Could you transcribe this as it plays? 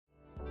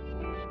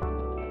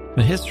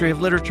The History of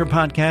Literature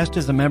podcast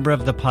is a member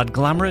of the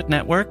Podglomerate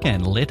Network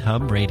and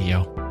LitHub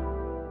Radio.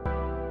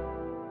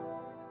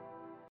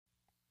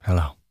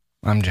 Hello,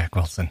 I'm Jack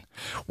Wilson.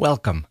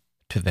 Welcome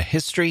to the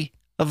History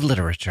of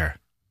Literature.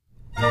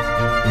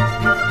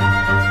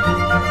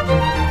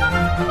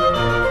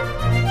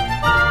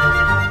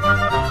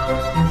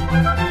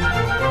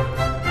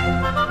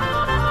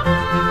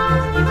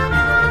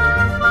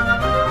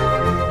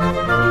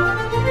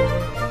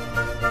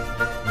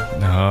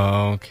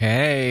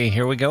 Okay,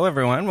 here we go,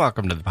 everyone.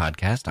 Welcome to the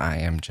podcast. I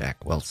am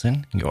Jack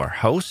Wilson, your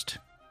host,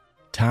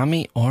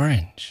 Tommy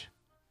Orange.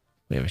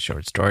 We have a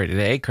short story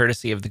today,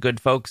 courtesy of the good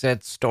folks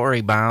at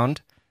Storybound.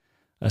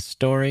 A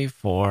story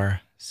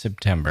for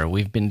September.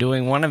 We've been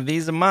doing one of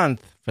these a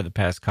month for the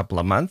past couple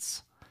of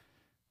months,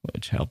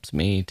 which helps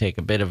me take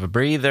a bit of a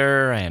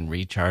breather and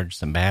recharge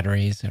some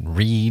batteries and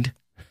read.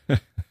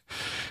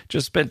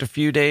 Just spent a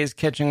few days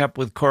catching up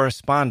with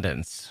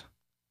correspondence,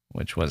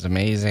 which was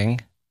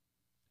amazing.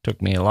 Took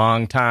me a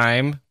long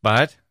time,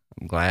 but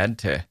I'm glad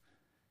to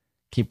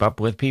keep up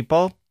with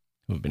people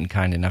who've been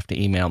kind enough to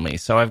email me.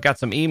 So I've got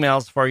some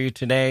emails for you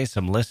today,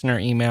 some listener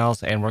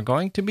emails, and we're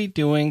going to be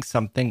doing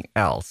something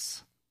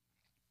else.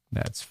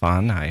 That's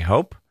fun, I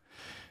hope.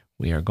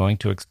 We are going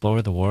to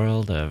explore the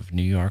world of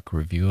New York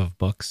Review of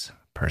Books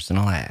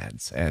personal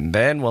ads. And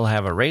then we'll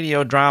have a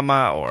radio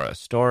drama or a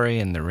story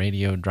in the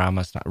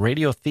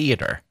radio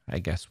theater, I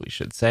guess we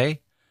should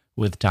say,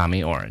 with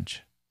Tommy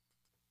Orange.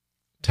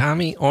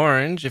 Tommy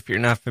Orange, if you're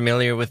not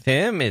familiar with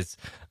him, is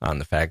on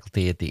the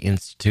faculty at the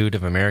Institute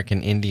of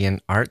American Indian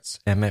Arts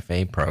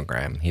MFA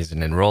program. He's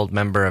an enrolled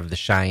member of the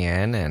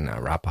Cheyenne and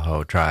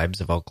Arapaho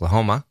tribes of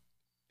Oklahoma.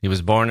 He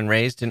was born and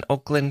raised in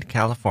Oakland,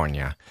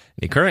 California,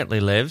 and he currently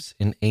lives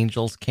in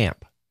Angels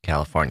Camp,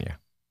 California.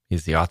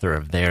 He's the author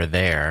of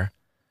There,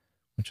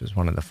 which was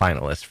one of the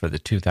finalists for the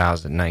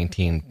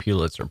 2019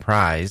 Pulitzer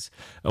Prize,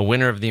 a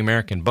winner of the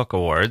American Book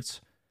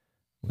Awards,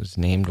 was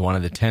named one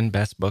of the 10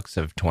 best books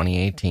of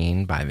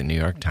 2018 by the New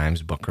York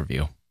Times Book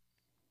Review.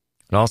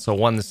 It also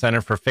won the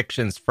Center for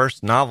Fiction's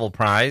first novel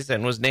prize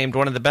and was named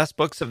one of the best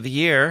books of the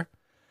year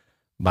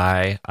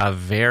by a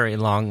very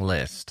long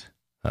list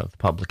of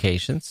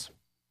publications.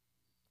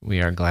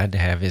 We are glad to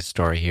have his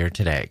story here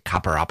today,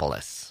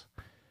 Copperopolis.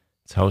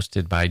 It's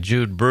hosted by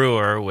Jude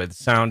Brewer with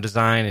sound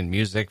design and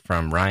music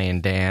from Ryan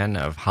Dan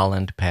of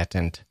Holland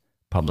Patent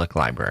Public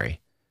Library.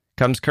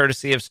 Comes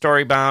courtesy of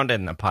Storybound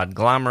and the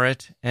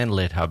Podglomerate and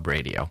LitHub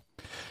Radio.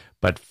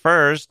 But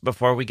first,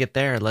 before we get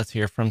there, let's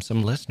hear from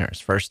some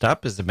listeners. First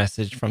up is a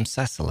message from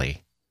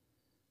Cecily.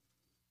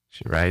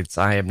 She writes,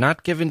 I am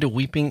not given to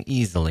weeping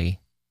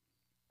easily,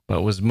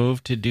 but was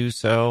moved to do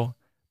so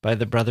by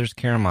the Brothers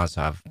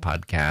Karamazov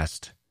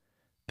podcast.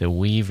 The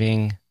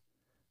weaving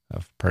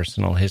of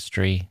personal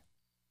history,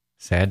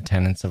 sad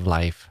tenets of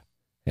life,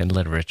 and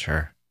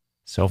literature,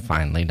 so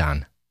finely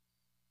done.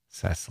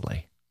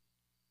 Cecily.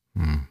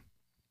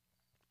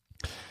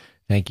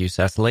 Thank you,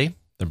 Cecily.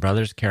 The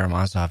Brothers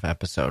Karamazov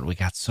episode. We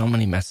got so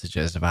many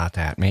messages about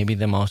that. Maybe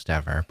the most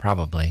ever,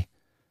 probably.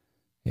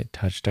 It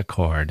touched a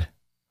chord,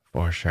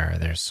 for sure.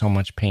 There's so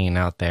much pain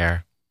out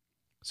there.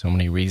 So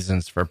many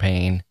reasons for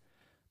pain.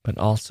 But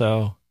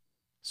also,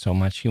 so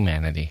much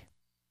humanity.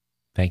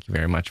 Thank you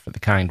very much for the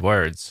kind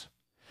words.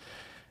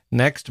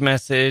 Next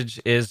message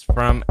is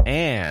from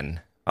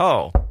Anne.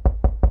 Oh,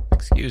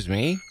 excuse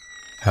me.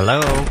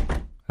 Hello?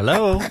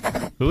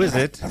 Who is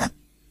it?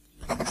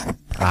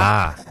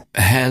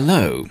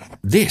 Hello,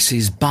 this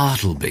is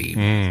Bartleby.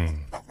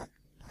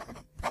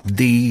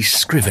 The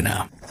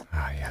Scrivener.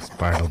 Yes,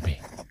 Bartleby.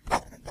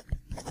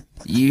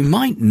 You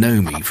might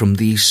know me from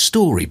the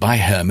story by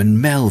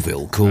Herman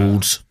Melville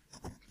called...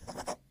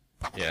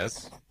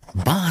 Yes?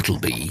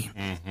 Bartleby.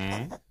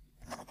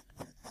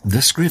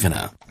 The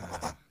Scrivener.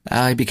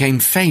 I became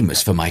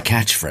famous for my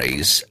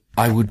catchphrase,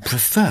 I would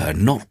prefer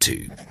not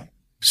to.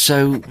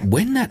 So,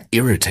 when that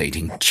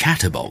irritating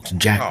chatterbox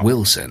Jack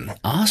Wilson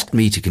asked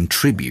me to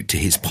contribute to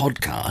his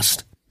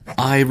podcast,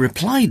 I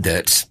replied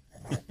that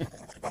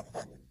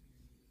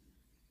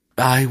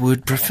I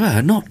would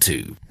prefer not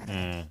to.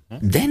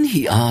 Then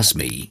he asked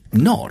me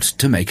not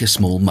to make a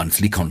small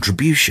monthly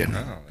contribution.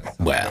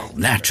 Well,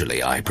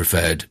 naturally, I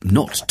preferred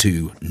not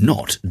to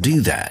not do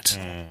that.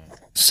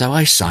 So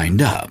I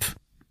signed up.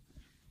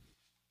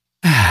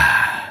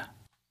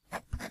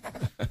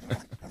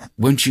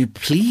 Won't you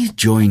please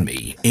join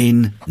me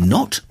in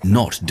not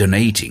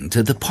donating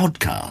to the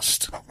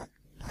podcast?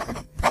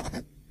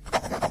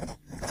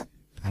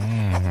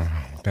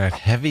 That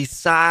heavy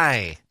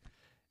sigh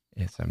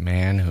is a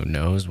man who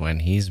knows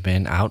when he's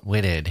been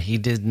outwitted. He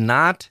did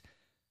not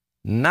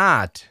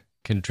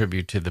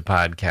contribute to the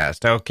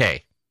podcast.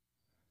 Okay.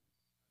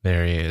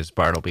 There he is,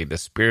 Bartleby, the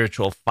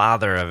spiritual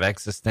father of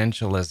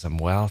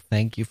existentialism. Well,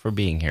 thank you for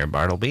being here,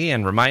 Bartleby,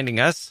 and reminding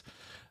us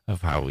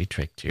of how we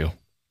tricked you.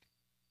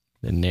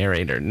 The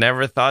narrator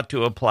never thought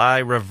to apply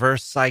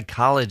reverse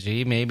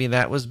psychology. Maybe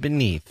that was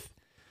beneath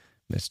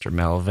Mr.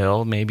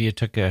 Melville. Maybe you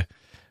took a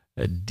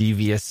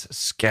devious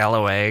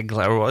scalawag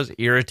or was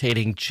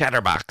irritating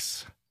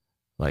chatterbox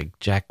like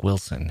Jack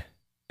Wilson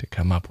to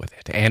come up with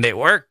it. And it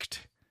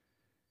worked.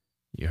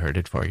 You heard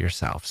it for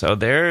yourself. So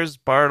there's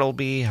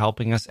Bartleby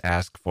helping us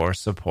ask for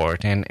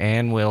support, and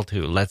Anne will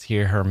too. Let's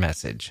hear her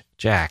message.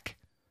 Jack,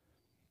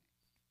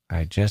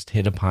 I just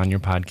hit upon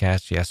your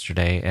podcast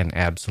yesterday and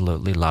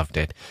absolutely loved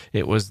it.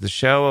 It was the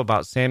show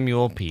about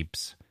Samuel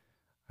Pepys.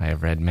 I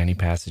have read many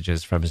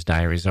passages from his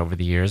diaries over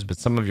the years, but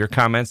some of your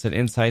comments and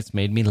insights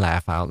made me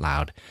laugh out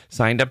loud.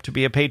 Signed up to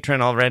be a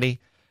patron already,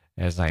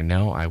 as I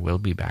know I will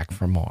be back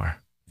for more.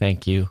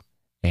 Thank you,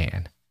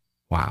 Anne.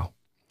 Wow.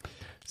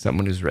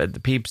 Someone who's read the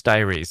Pepys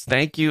diaries.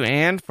 Thank you,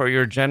 Anne, for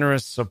your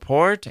generous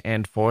support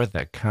and for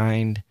the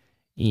kind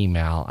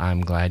email. I'm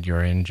glad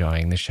you're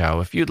enjoying the show.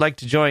 If you'd like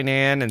to join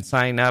Anne and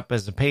sign up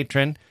as a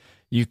patron,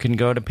 you can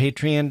go to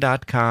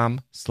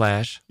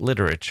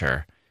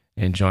patreon.com/literature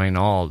and join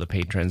all the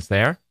patrons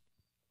there.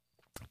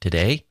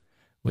 Today,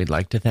 we'd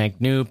like to thank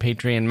new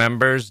Patreon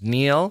members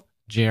Neil,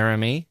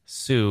 Jeremy,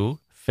 Sue,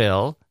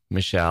 Phil,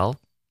 Michelle,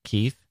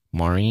 Keith,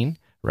 Maureen,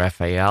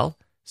 Raphael,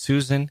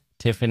 Susan,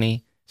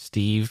 Tiffany,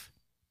 Steve,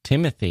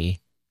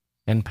 Timothy,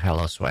 and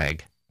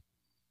Pelloswag.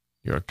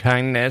 Your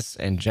kindness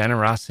and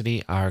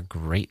generosity are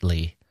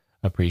greatly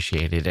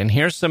appreciated. And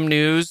here's some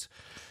news,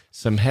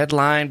 some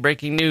headline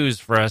breaking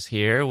news for us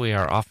here. We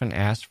are often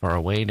asked for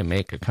a way to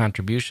make a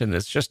contribution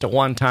that's just a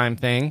one-time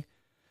thing.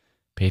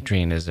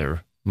 Patreon is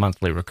a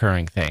monthly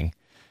recurring thing.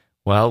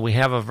 Well, we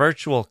have a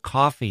virtual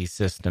coffee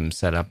system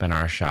set up in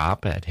our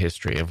shop at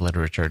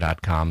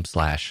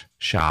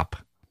historyofliterature.com/shop.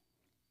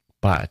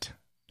 But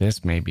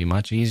this may be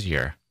much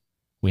easier.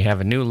 We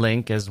have a new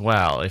link as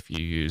well if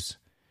you use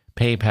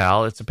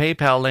PayPal. It's a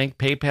PayPal link,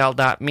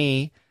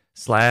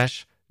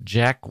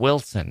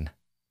 paypal.me/JackWilson.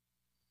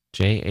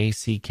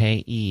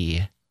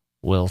 Jacke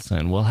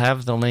Wilson. We'll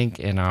have the link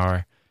in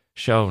our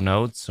show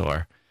notes,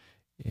 or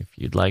if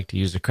you'd like to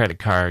use a credit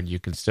card, you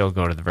can still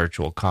go to the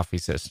virtual coffee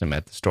system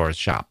at the store's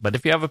shop. But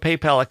if you have a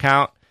PayPal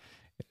account,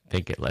 I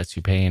think it lets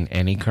you pay in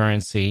any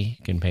currency.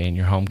 You can pay in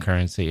your home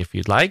currency if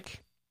you'd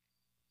like.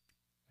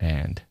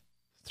 And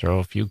throw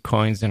a few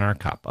coins in our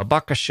cup.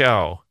 $1 a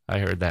show. I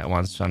heard that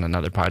once on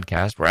another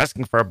podcast. We're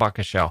asking for $1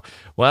 a show.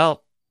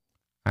 Well,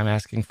 I'm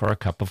asking for a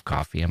cup of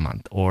coffee a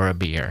month or a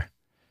beer,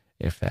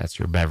 if that's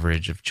your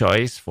beverage of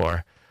choice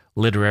for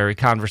literary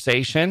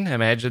conversation.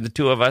 Imagine the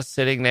two of us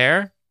sitting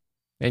there,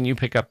 and you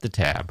pick up the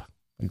tab.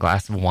 A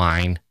glass of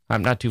wine.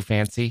 I'm not too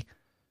fancy.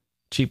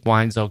 Cheap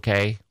wine's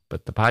okay,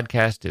 but the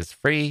podcast is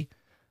free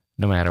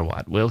no matter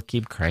what. We'll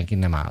keep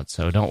cranking them out,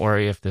 so don't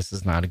worry if this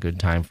is not a good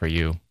time for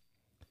you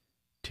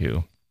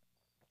to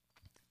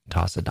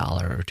toss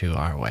 $1 or $2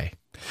 our way.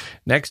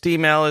 Next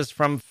email is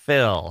from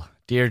Phil.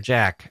 Dear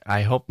Jack,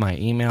 I hope my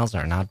emails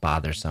are not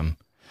bothersome.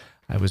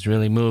 I was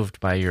really moved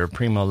by your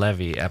Primo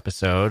Levi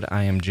episode.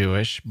 I am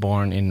Jewish,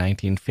 born in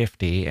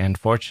 1950, and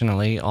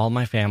fortunately, all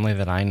my family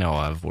that I know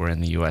of were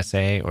in the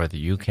USA or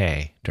the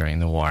UK during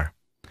the war.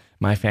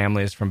 My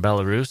family is from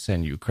Belarus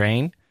and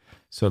Ukraine,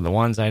 so the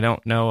ones I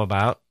don't know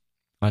about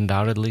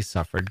undoubtedly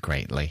suffered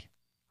greatly.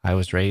 I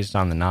was raised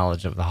on the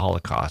knowledge of the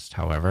Holocaust,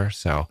 however,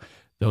 so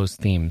those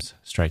themes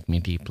strike me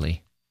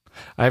deeply.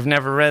 I've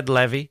never read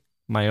Levi.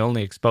 My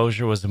only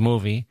exposure was a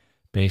movie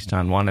based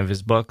on one of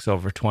his books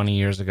over 20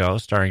 years ago,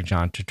 starring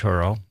John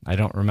Turturro. I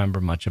don't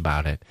remember much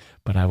about it,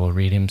 but I will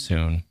read him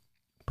soon,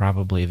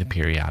 probably the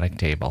periodic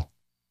table.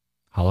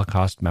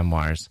 Holocaust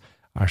memoirs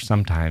are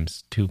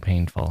sometimes too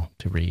painful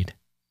to read.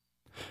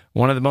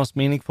 One of the most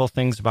meaningful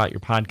things about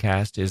your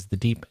podcast is the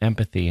deep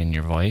empathy in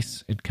your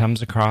voice. It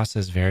comes across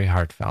as very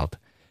heartfelt,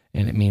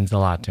 and it means a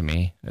lot to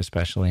me,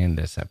 especially in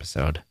this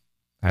episode.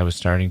 I was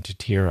starting to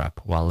tear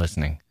up while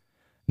listening.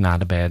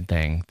 Not a bad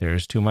thing. There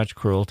is too much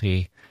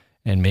cruelty,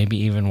 and maybe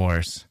even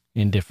worse,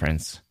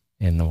 indifference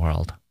in the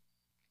world.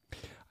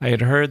 I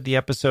had heard the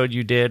episode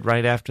you did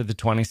right after the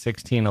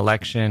 2016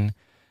 election,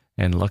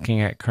 and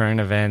looking at current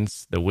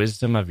events, the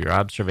wisdom of your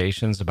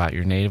observations about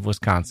your native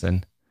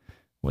Wisconsin,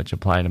 which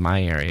apply to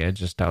my area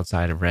just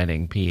outside of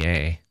Reading,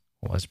 PA,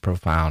 was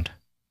profound.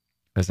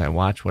 As I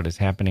watch what is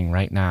happening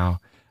right now,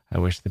 I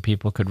wish the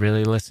people could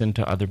really listen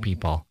to other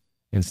people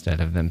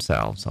instead of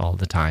themselves all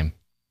the time.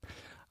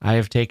 I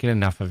have taken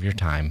enough of your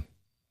time.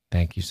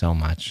 Thank you so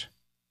much,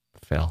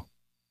 Phil.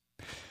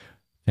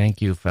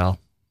 Thank you, Phil.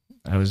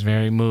 I was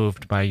very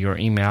moved by your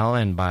email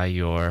and by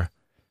your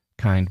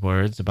kind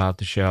words about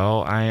the show.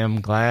 I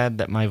am glad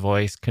that my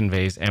voice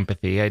conveys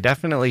empathy. I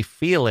definitely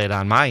feel it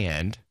on my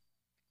end.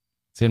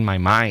 It's in my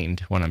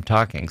mind when I'm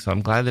talking, so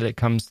I'm glad that it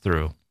comes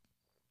through.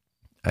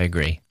 I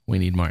agree. We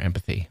need more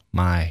empathy.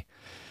 My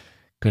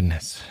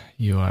goodness,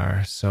 you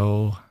are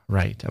so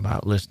right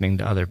about listening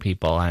to other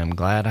people. I am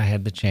glad I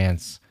had the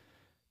chance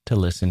to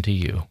listen to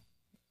you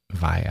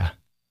via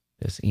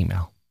this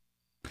email.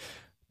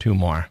 2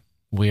 more.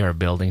 We are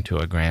building to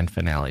a grand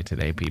finale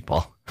today,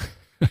 people.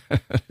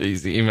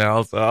 These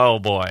emails, oh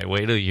boy,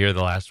 wait till you hear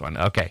the last one.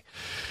 Okay.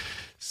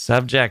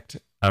 Subject,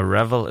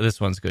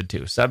 this one's good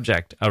too.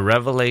 Subject, a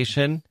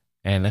revelation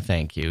and a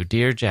thank you.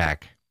 Dear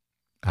Jack,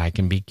 I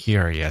can be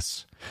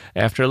curious.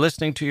 After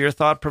listening to your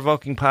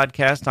thought-provoking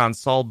podcast on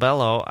Sol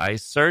Bello, I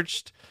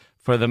searched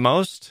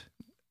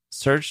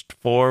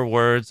for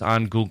words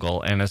on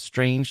Google, and a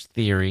strange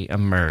theory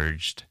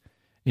emerged.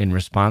 In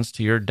response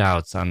to your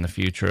doubts on the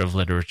future of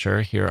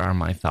literature, here are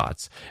my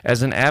thoughts.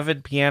 As an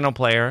avid piano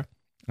player,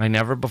 I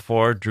never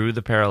before drew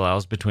the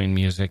parallels between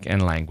music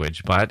and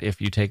language, but if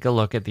you take a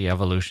look at the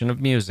evolution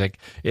of music,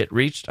 it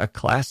reached a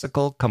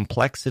classical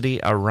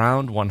complexity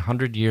around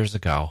 100 years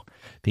ago,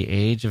 the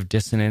age of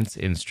dissonance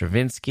in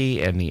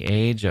Stravinsky and the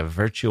age of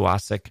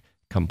virtuosic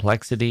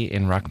complexity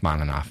in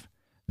Rachmaninoff.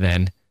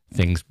 Then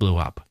things blew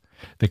up.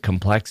 The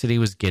complexity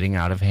was getting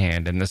out of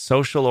hand, and the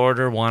social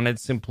order wanted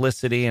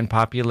simplicity and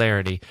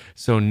popularity,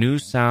 so new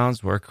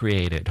sounds were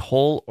created.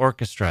 Whole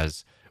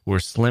orchestras were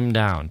slimmed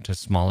down to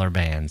smaller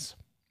bands.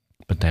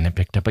 But then it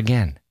picked up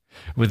again.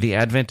 With the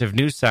advent of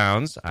new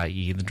sounds,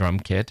 i.e. the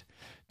drum kit,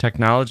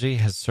 technology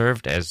has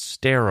served as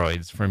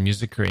steroids for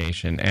music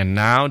creation, and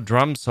now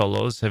drum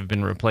solos have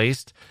been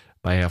replaced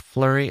by a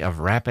flurry of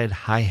rapid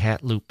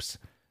hi-hat loops,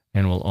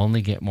 and will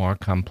only get more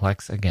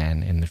complex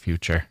again in the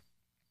future.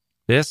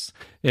 This,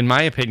 in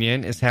my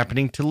opinion, is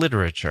happening to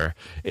literature.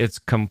 Its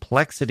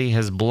complexity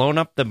has blown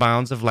up the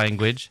bounds of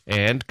language,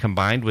 and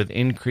combined with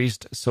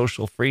increased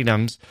social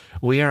freedoms,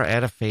 we are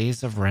at a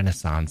phase of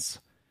renaissance,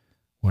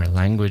 where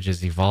language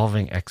is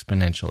evolving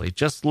exponentially.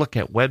 Just look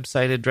at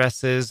website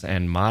addresses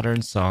and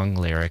modern song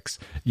lyrics.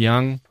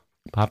 Young,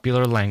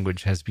 popular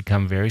language has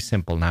become very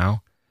simple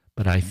now,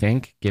 but I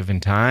think, given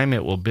time,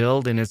 it will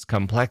build in its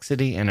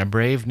complexity and a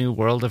brave new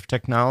world of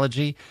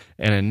technology,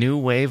 and a new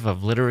wave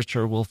of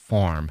literature will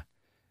form,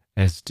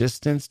 as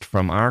distanced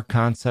from our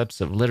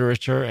concepts of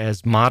literature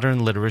as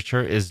modern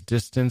literature is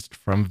distanced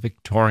from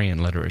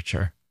Victorian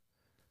literature.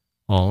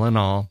 All in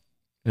all,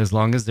 as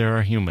long as there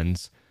are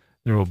humans,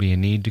 there will be a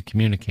need to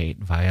communicate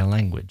via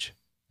language.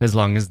 As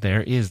long as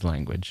there is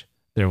language,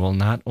 there will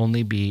not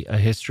only be a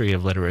history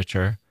of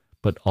literature,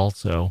 but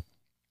also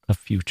a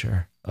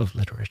future of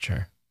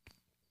literature.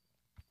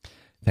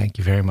 Thank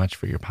you very much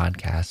for your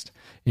podcast.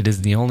 It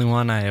is the only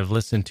one I have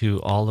listened to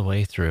all the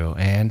way through,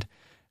 and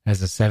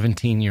as a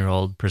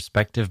 17-year-old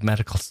prospective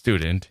medical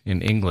student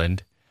in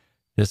England,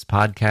 this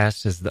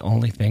podcast is the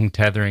only thing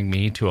tethering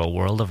me to a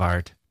world of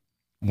art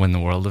when the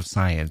world of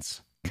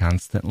science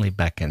constantly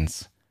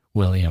beckons.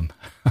 William.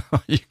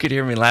 You could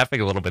hear me laughing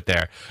a little bit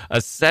there. A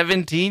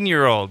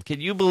 17-year-old. Can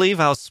you believe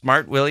how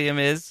smart William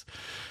is?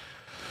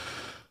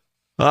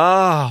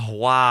 Oh,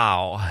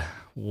 wow.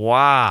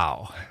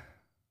 Wow.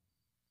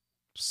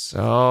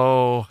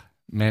 So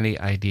many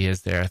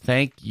ideas there.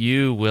 Thank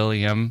you,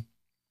 William.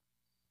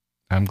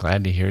 I'm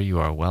glad to hear you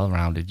are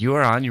well-rounded. You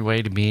are on your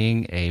way to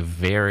being a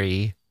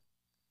very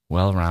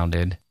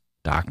well-rounded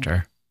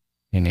doctor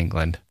in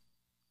England,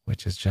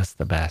 which is just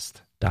the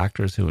best.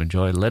 Doctors who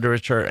enjoy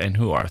literature and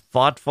who are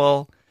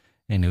thoughtful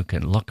and who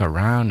can look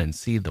around and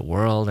see the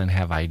world and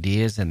have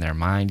ideas in their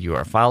mind. You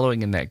are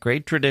following in that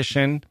great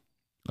tradition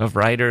of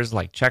writers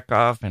like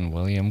Chekhov and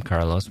William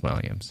Carlos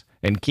Williams.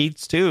 And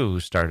Keats, too, who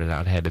started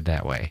out headed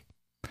that way.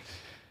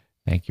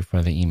 Thank you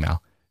for the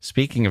email.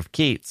 Speaking of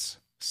Keats,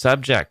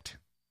 subject,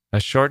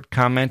 a short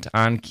comment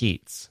on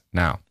Keats.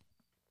 Now,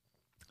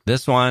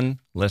 this one,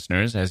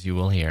 listeners, as you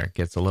will hear,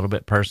 gets a little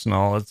bit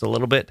personal. It's a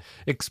little bit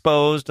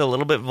exposed, a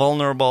little bit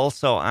vulnerable.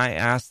 So I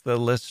asked the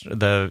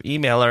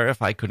emailer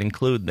if I could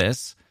include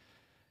this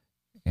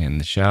in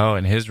the show,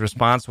 and his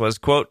response was,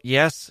 quote,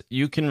 "Yes,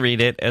 you can read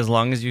it as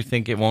long as you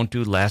think it won't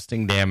do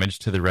lasting damage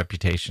to the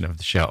reputation of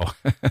the show."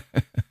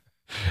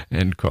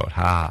 End quote.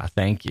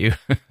 Thank you.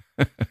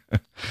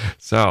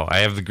 So I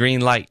have the green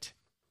light.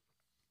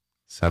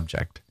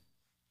 Subject,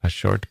 a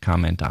short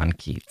comment on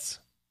Keats.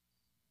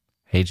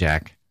 Hey,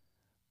 Jack.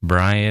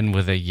 Brian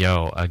with a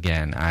yo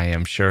again. I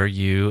am sure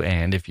you,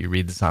 and if you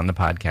read this on the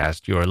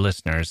podcast, your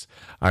listeners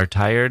are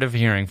tired of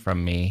hearing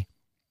from me,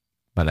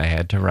 but I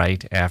had to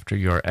write after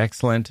your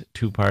excellent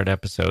 2-part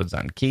episodes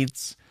on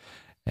Keats,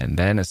 and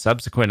then a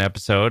subsequent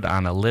episode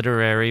on a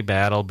literary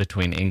battle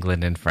between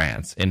England and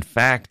France. In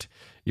fact,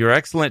 your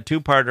excellent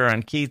 2-parter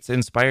on Keats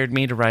inspired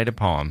me to write a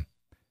poem,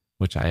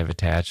 which I have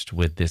attached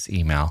with this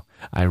email.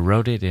 I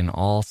wrote it in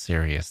all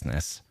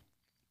seriousness,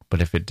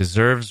 but if it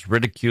deserves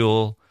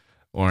ridicule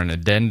or an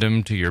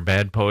addendum to your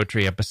bad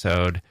poetry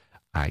episode,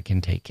 I can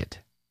take it.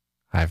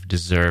 I've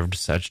deserved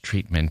such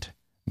treatment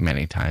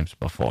many times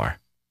before.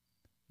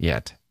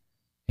 Yet,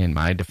 in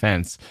my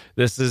defense,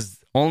 this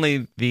is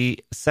only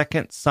the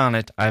second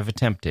sonnet I've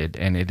attempted,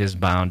 and it is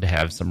bound to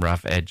have some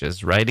rough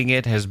edges. Writing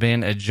it has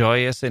been a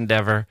joyous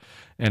endeavor,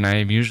 and I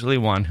am usually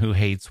one who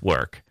hates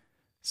work.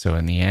 So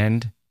in the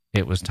end,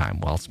 it was time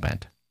well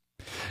spent.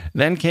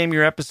 Then came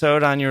your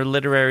episode on your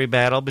literary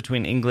battle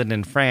between England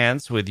and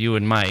France with you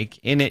and Mike.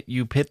 In it,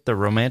 you pit the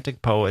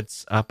Romantic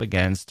poets up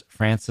against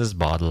France's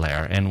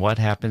Baudelaire. And what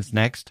happens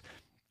next?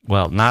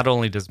 Well, not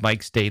only does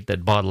Mike state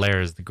that Baudelaire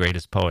is the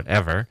greatest poet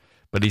ever,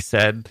 but he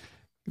said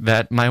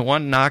that my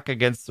one knock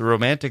against the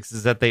Romantics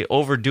is that they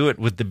overdo it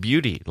with the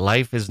beauty.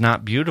 Life is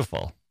not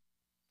beautiful.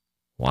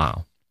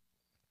 Wow.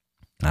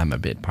 I'm a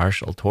bit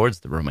partial towards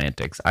the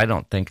Romantics. I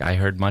don't think I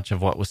heard much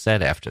of what was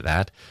said after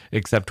that,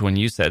 except when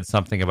you said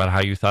something about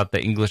how you thought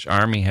the English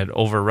army had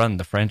overrun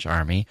the French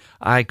army.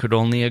 I could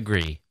only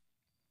agree.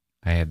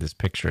 I had this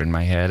picture in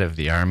my head of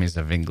the armies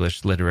of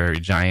English literary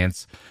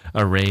giants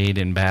arrayed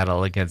in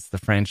battle against the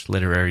French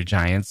literary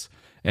giants,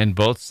 and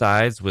both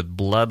sides with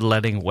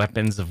bloodletting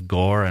weapons of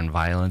gore and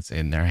violence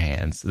in their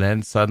hands.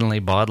 Then suddenly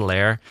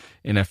Baudelaire,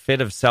 in a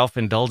fit of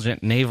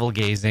self-indulgent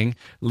navel-gazing,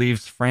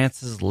 leaves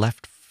France's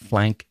left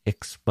flank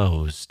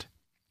exposed.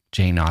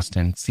 Jane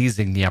Austen,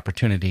 seizing the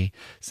opportunity,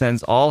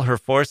 sends all her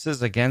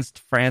forces against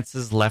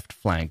France's left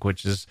flank,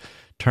 which is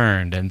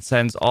turned, and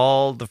sends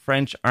all the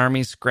French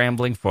army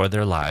scrambling for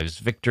their lives.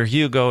 Victor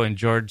Hugo and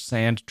George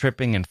Sand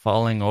tripping and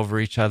falling over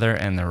each other,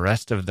 and the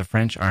rest of the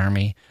French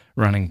army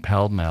running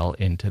pell-mell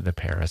into the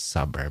Paris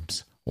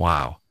suburbs.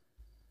 Wow.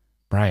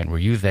 Brian, were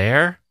you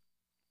there?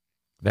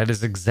 That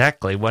is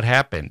exactly what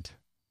happened.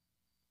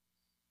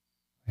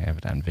 I have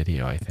it on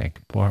video, I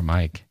think. Poor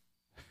Mike.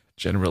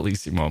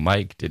 Generalissimo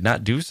Mike did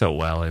not do so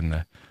well in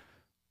the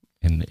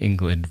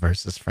England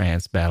versus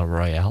France battle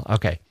royale.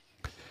 Okay,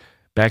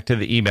 back to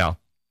the email.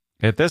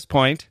 At this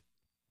point,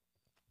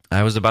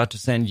 I was about to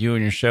send you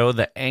and your show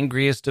the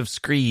angriest of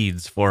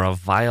screeds for a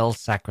vile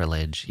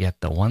sacrilege,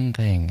 yet the one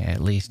thing, at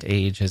least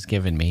age has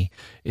given me,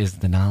 is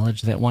the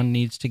knowledge that one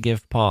needs to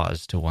give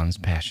pause to one's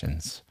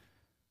passions.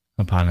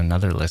 Upon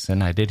another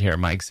listen, I did hear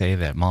Mike say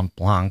that Mont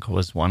Blanc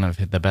was one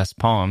of the best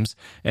poems,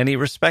 and he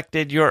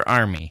respected your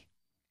army.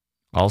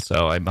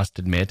 Also, I must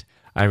admit,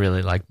 I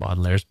really like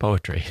Baudelaire's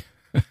poetry,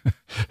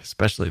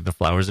 especially The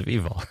Flowers of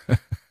Evil.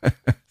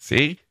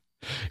 See?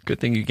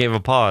 Good thing you gave a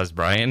pause,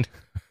 Brian.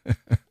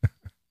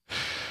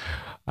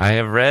 I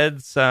have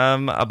read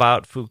some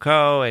about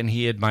Foucault, and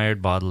he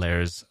admired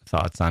Baudelaire's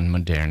thoughts on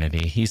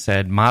modernity. He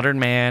said, modern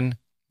man,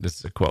 this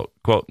is a quote,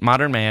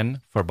 modern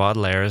man for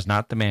Baudelaire is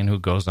not the man who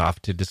goes off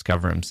to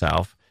discover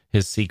himself,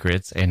 his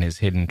secrets, and his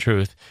hidden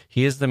truth.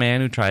 He is the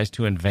man who tries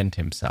to invent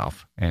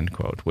himself, end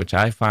quote, which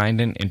I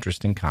find an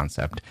interesting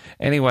concept.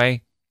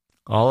 Anyway,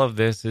 all of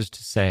this is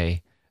to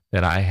say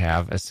that I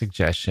have a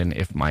suggestion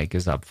if Mike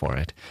is up for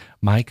it.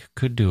 Mike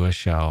could do a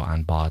show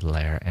on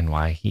Baudelaire and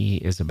why he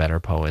is a better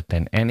poet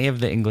than any of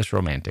the English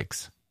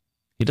romantics.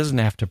 He doesn't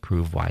have to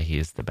prove why he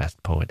is the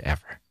best poet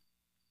ever.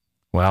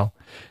 Well,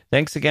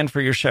 thanks again for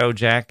your show,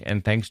 Jack,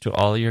 and thanks to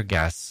all your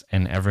guests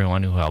and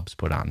everyone who helps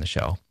put on the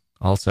show.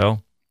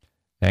 Also,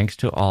 thanks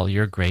to all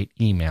your great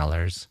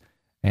emailers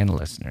and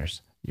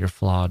listeners. Your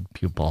flawed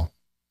pupil,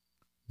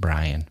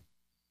 Brian.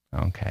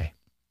 Okay.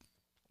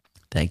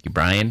 Thank you,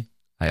 Brian.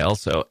 I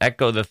also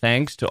echo the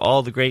thanks to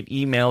all the great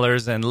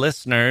emailers and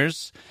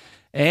listeners.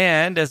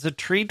 And as a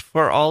treat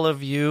for all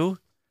of you,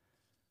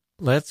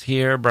 let's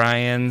hear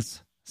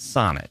Brian's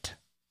sonnet,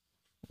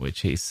 which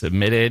he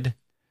submitted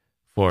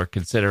for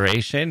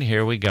consideration.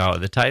 Here we go.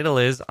 The title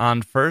is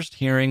On First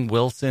Hearing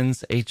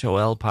Wilson's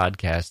HoL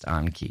Podcast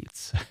on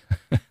Keats.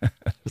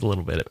 There's a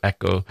little bit of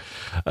echo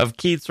of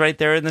Keats right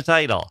there in the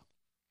title.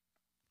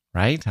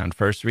 Right? On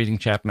first reading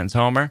Chapman's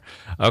Homer.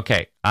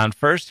 Okay. On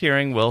first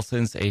hearing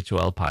Wilson's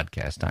HoL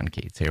Podcast on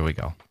Keats. Here we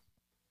go.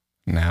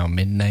 Now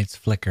midnights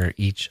flicker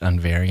each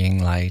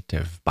unvarying light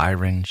of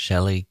Byron,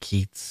 Shelley,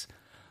 Keats.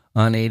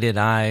 Unaided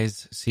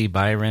eyes see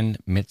Byron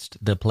midst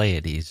the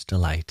Pleiades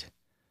delight,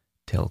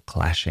 till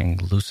clashing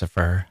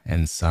Lucifer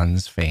and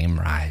sun's fame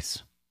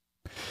rise.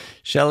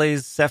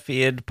 Shelley's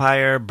Cepheid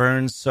pyre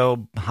burns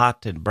so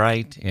hot and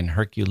bright in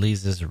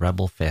Hercules'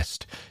 rebel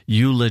fist.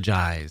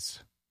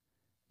 Eulogize.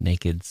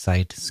 Naked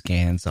sight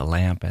scans a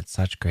lamp at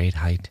such great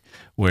height,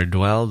 where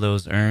dwell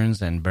those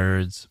urns and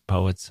birds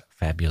poets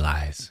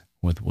fabulize.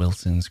 With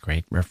Wilson's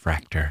great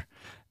refractor,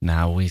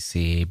 now we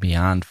see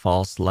beyond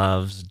false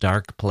loves,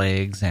 dark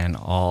plagues, and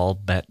all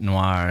bete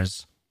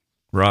noirs.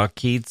 Raw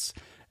Keats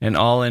and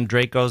all in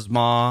Draco's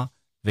maw,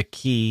 the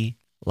key,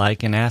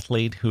 like an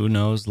athlete who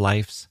knows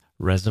life's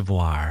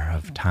reservoir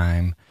of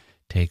time,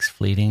 takes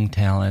fleeting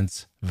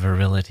talents,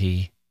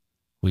 virility,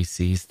 we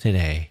seize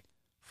today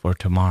for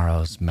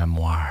tomorrow's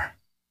memoir.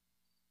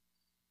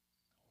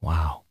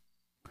 Wow.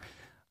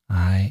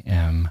 I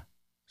am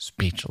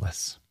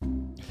speechless.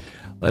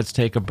 Let's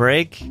take a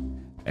break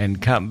and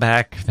come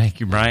back. Thank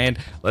you, Brian.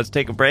 Let's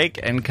take a break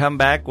and come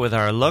back with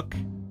our look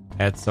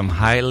at some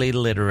highly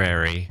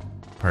literary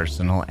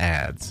personal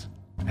ads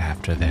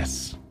after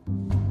this.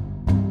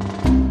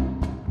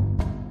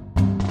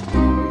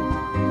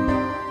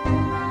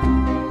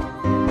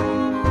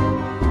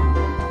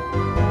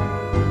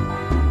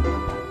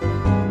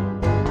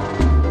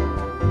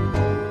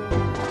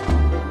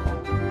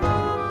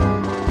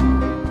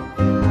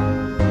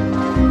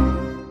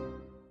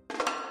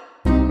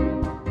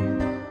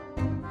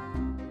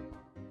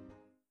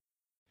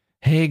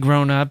 Hey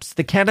grown-ups,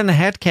 the Cat in the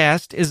Hat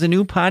Cast is a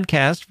new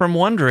podcast from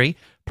Wondery,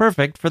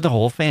 perfect for the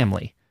whole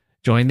family.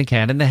 Join the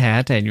Cat in the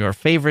Hat and your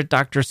favorite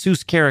Dr.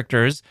 Seuss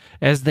characters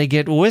as they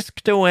get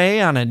whisked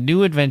away on a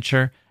new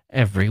adventure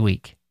every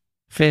week.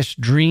 Fish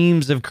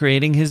dreams of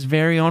creating his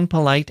very own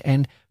polite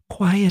and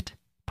quiet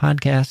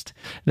podcast.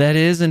 That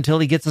is, until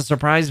he gets a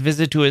surprise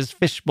visit to his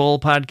Fishbowl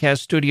podcast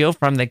studio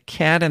from the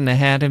Cat in the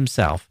Hat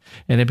himself,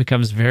 and it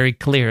becomes very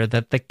clear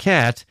that the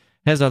cat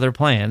has other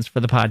plans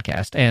for the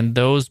podcast, and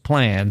those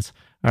plans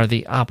are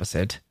the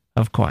opposite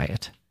of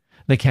quiet.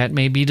 The cat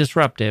may be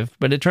disruptive,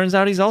 but it turns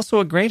out he's also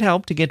a great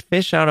help to get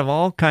fish out of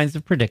all kinds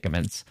of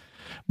predicaments.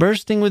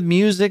 Bursting with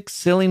music,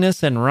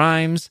 silliness, and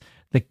rhymes,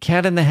 the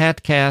Cat in the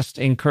Hat cast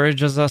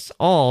encourages us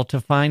all to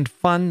find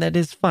fun that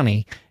is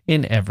funny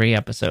in every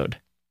episode.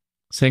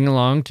 Sing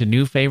along to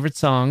new favorite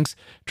songs,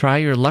 try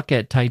your luck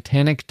at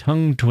Titanic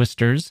tongue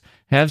twisters,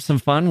 have some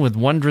fun with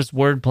wondrous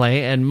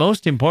wordplay, and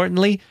most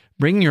importantly,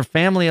 bring your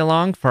family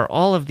along for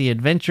all of the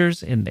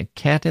adventures in the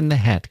Cat in the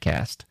Hat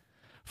cast.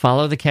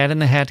 Follow the Cat in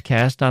the Hat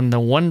cast on the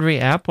Wondery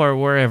app or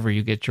wherever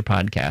you get your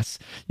podcasts.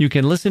 You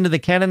can listen to the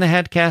Cat in the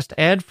Hat cast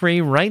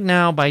ad-free right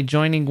now by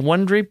joining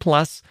Wondery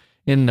Plus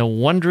in the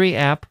Wondery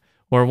app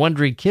or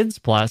Wondery Kids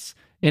Plus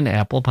in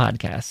Apple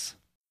Podcasts.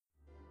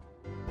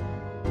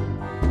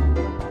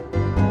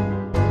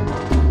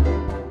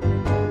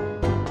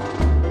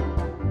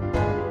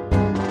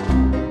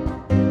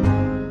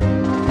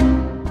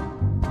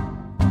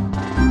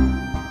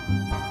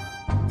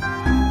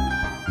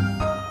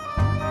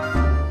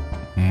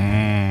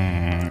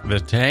 The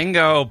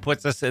tango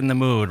puts us in the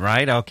mood,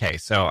 right? Okay,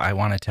 so I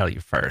want to tell you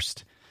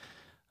first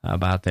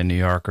about the New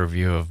York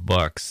Review of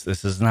Books.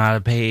 This is not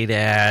a paid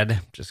ad.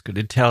 I'm just going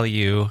to tell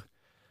you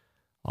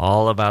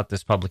all about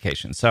this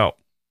publication. So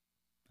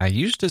I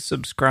used to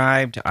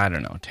subscribe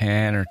to,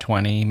 10 or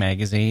 20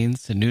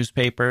 magazines and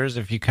newspapers,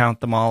 if you count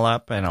them all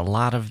up, and a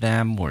lot of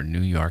them were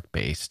New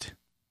York-based.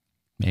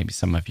 Maybe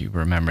some of you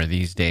remember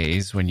these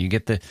days when you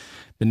get the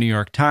New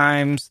York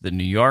Times, the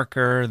New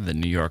Yorker, the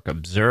New York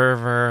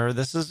Observer.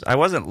 I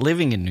wasn't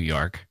living in New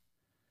York.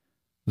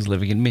 I was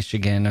living in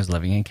Michigan. I was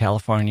living in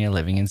California,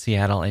 living in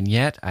Seattle, and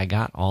yet I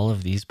got all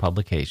of these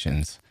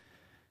publications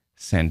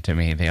sent to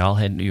me. They all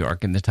had New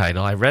York in the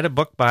title. I read a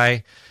book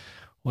by,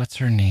 what's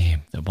her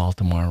name? The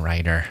Baltimore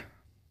writer.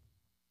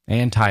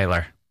 Ann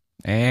Tyler,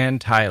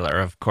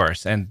 of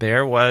course. And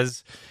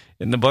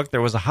in the book, there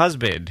was a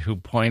husband who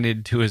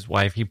pointed to his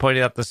wife. He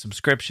pointed out the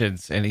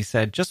subscriptions, and he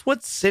said, just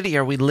what city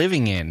are we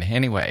living in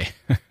anyway?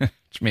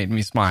 Which made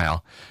me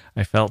smile.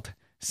 I felt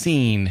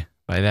seen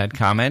by that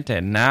comment,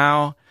 and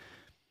now,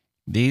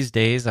 these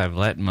days, I've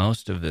let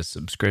most of the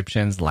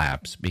subscriptions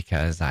lapse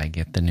because I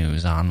get the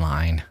news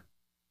online.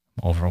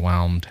 I'm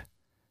overwhelmed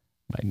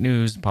by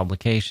news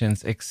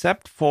publications,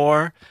 except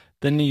for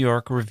the New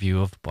York Review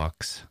of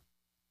Books,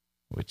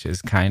 which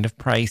is kind of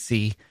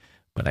pricey.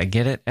 But I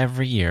get it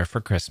every year for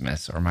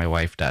Christmas, or my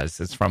wife does.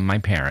 It's from my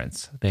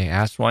parents. They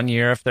asked one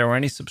year if there were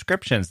any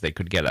subscriptions they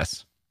could get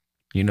us.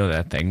 You know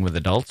that thing with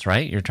adults,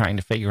 right? You're trying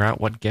to figure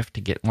out what gift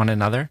to get one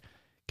another.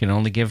 Can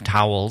only give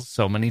towels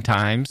so many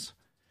times.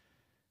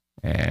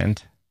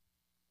 And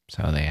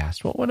so they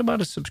asked, well, what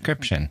about a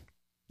subscription?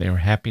 They were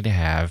happy to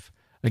have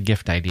a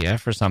gift idea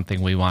for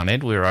something we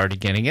wanted. We were already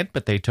getting it,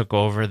 but they took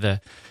over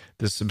the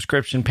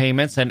subscription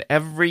payments. And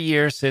every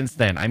year since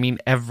then,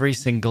 every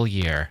single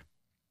year,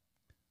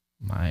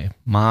 my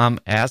mom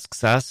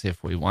asks us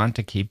if we want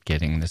to keep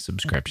getting the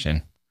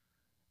subscription.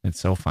 It's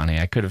so funny.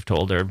 I could have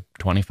told her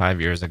 25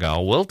 years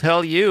ago, we'll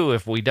tell you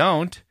if we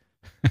don't.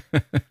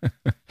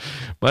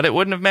 But it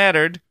wouldn't have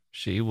mattered.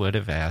 She would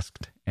have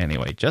asked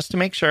anyway, just to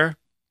make sure,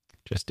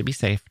 just to be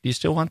safe. Do you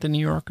still want the New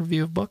York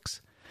Review of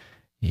Books?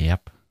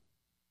 Yep.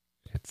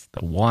 It's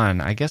the one.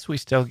 I guess we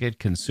still get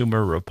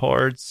Consumer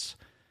Reports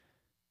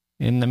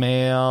in the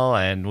mail,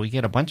 and we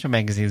get a bunch of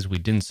magazines we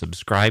didn't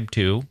subscribe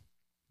to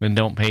and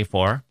don't pay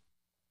for,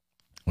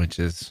 which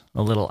is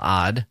a little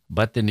odd,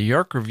 but the New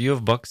York Review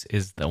of Books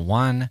is the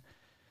one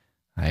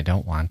I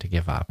don't want to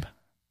give up.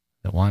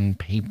 The one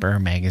paper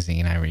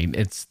magazine I read.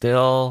 It's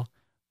still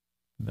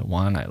the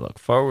one I look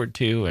forward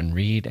to and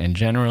read and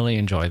generally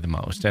enjoy the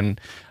most. And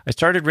I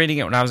started reading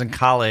it when I was in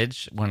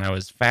college, when I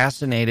was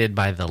fascinated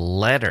by the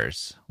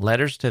letters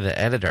to the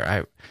editor.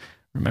 I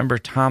remember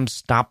Tom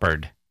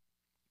Stoppard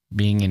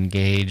being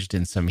engaged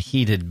in some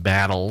heated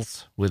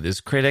battles with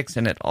his critics,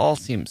 and it all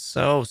seemed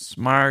so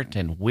smart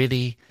and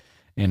witty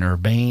and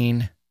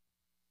urbane.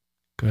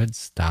 Good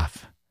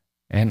stuff.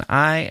 And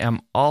I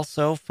am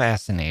also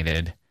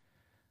fascinated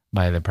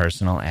by the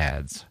personal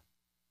ads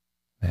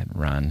that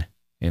run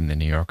in the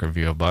New York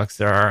Review of Books.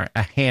 There are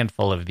a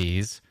handful of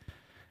these.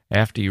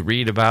 After you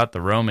read about the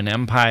Roman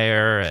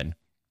Empire and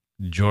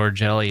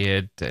George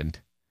Eliot and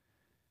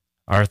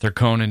Arthur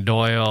Conan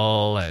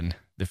Doyle and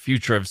the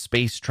future of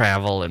space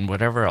travel and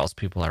whatever else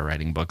people are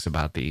writing books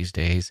about these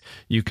days,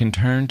 you can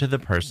turn to the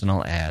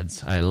personal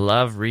ads. I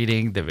love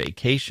reading the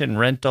vacation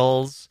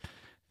rentals,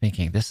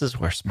 thinking this is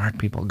where smart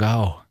people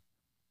go.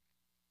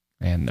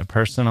 And the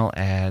personal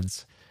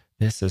ads,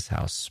 this is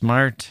how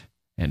smart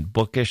and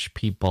bookish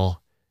people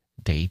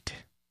date.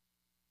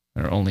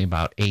 There are only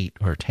about 8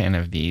 or 10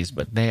 of these,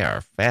 but they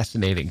are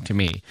fascinating to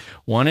me.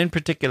 One in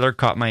particular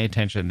caught my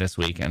attention this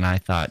week, and I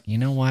thought, you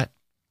know what?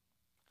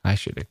 I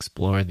should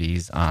explore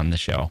these on the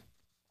show.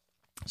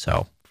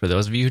 So, for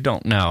those of you who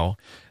don't know,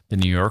 the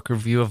New York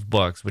Review of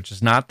Books, which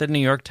is not the New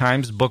York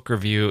Times Book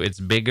Review, it's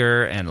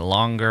bigger and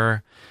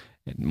longer,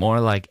 and more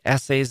like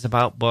essays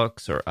about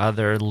books or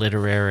other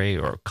literary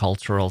or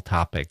cultural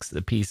topics.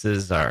 The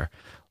pieces are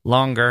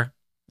longer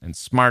and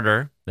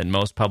smarter than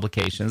most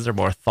publications. They're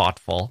more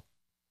thoughtful.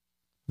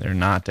 They're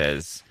not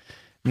as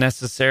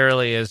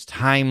necessarily as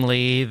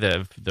timely.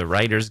 The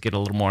writers get a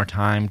little more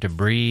time to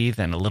breathe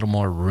and a little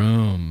more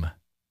room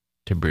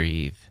to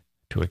breathe,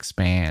 to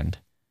expand.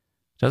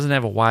 It doesn't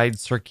have a wide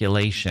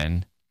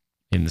circulation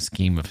in the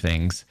scheme of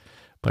things,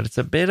 but it's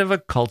a bit of a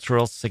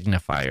cultural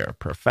signifier.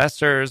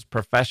 Professors,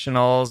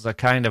 professionals, a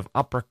kind of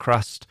upper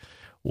crust,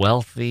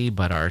 wealthy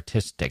but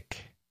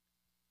artistic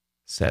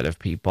set of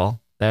people.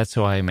 That's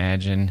who I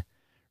imagine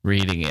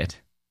reading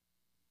it.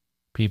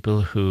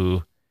 People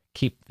who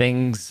keep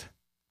things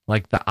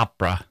like the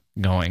opera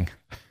going.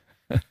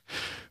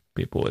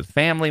 People with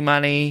family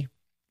money,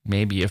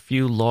 maybe a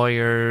few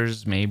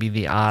lawyers, maybe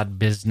the odd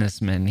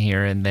businessman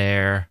here and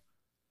there.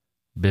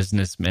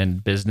 Businessman,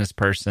 business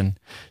person.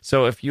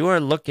 So if you are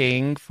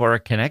looking for a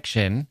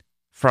connection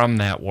from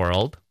that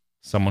world,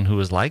 someone who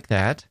is like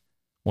that,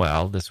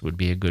 well, this would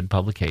be a good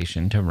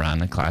publication to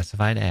run a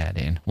classified ad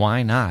in.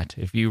 Why not?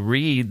 If you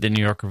read the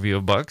New York Review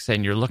of Books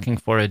and you're looking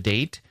for a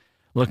date,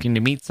 looking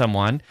to meet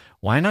someone,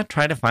 why not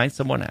try to find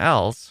someone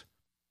else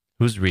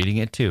who's reading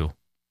it too?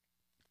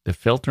 The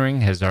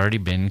filtering has already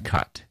been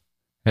cut,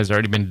 has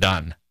already been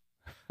done.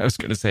 I was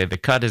going to say the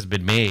cut has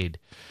been made.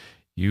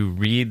 You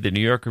read the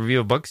New York Review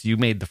of Books, you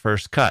made the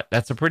first cut.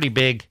 That's a pretty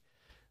big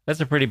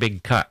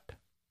cut.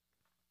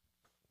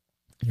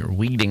 You're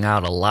weeding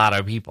out a lot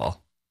of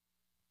people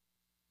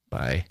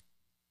by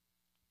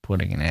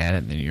putting an ad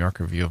in the New York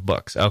Review of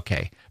Books.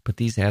 Okay, but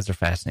these ads are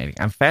fascinating.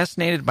 I'm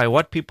fascinated by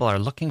what people are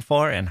looking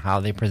for and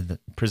how they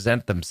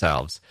present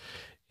themselves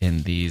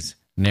in these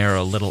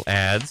narrow little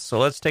ads. So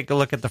let's take a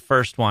look at the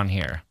first one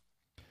here.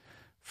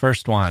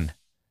 First one,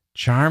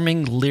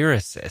 charming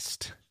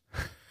lyricist.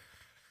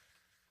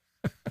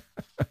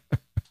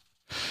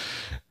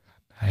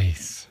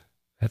 Nice.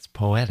 That's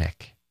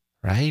poetic,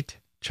 right?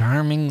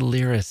 Charming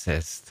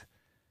lyricist.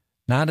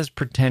 Not as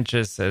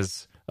pretentious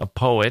as a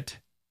poet.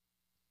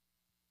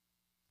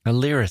 A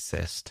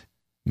lyricist.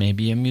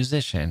 Maybe a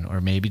musician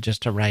or maybe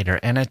just a writer.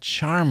 And a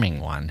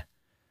charming one.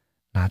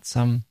 Not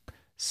some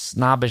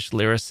snobbish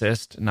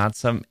lyricist. Not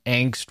some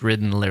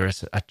angst-ridden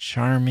lyricist. A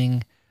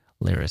charming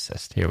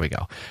lyricist. Here we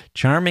go.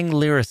 Charming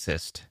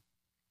lyricist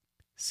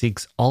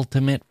seeks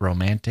ultimate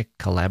romantic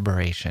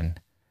collaboration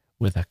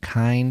with a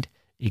kind,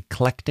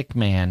 eclectic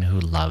man who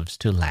loves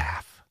to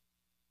laugh.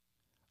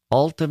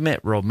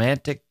 Ultimate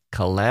romantic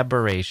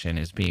collaboration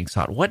is being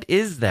sought. What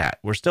is that?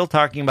 We're still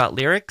talking about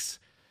lyrics?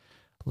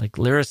 Like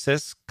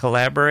lyricists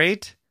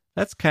collaborate?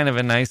 That's kind of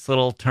a nice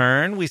little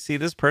turn. We see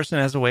this person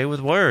has a way with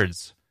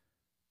words,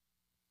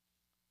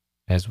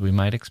 as we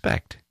might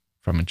expect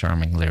from a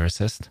charming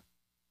lyricist.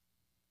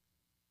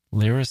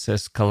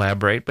 Lyricists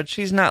collaborate, but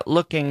she's not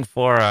looking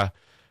for a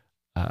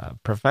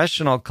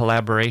professional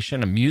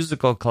collaboration, a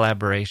musical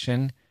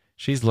collaboration.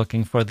 She's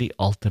looking for the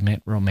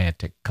ultimate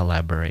romantic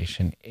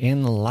collaboration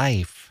in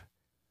life,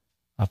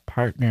 a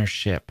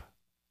partnership.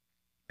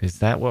 Is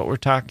that what we're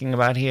talking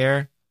about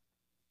here?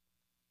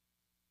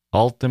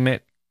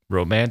 Ultimate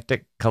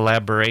romantic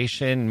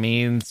collaboration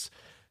means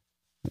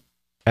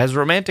as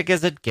romantic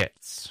as it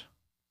gets.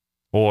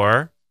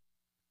 Or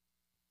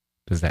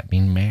does that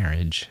mean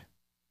marriage?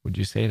 Would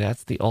you say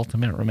that's the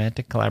ultimate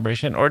romantic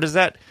collaboration? Or does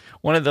that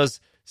one of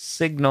those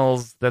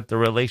signals that the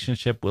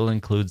relationship will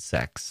include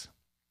sex?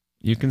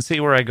 You can see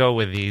where I go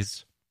with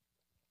these.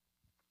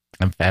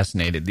 I'm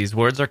fascinated. These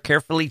words are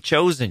carefully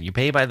chosen. You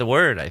pay by the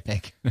word, I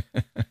think.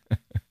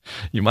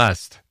 You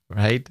must,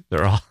 right?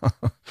 They're all,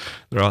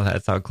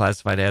 that's how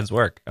classified ads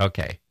work.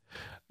 Okay.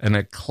 An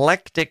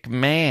eclectic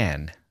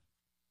man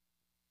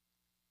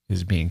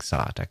is being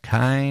sought. A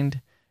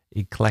kind,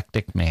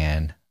 eclectic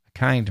man. A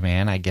kind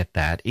man, I get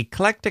that.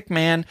 Eclectic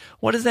man,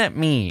 what does that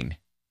mean?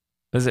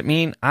 Does it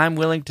mean I'm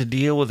willing to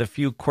deal with a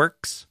few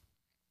quirks?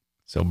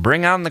 So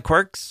bring on the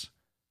quirks?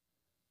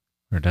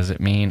 Or does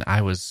it mean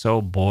I was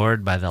so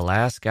bored by the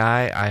last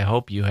guy, I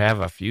hope you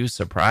have a few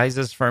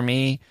surprises for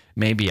me?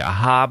 Maybe a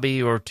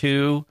hobby or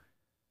two?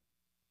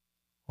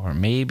 Or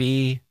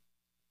maybe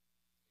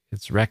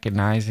it's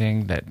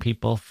recognizing that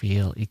people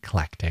feel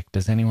eclectic.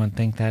 Does anyone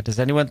think that? Does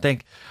anyone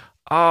think,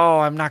 oh,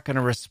 I'm not going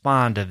to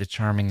respond to the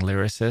charming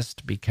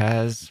lyricist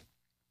because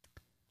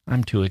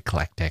I'm too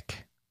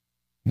eclectic.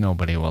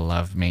 Nobody will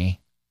love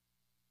me.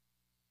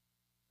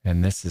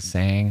 And this is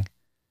saying,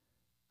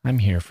 I'm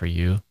here for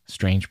you,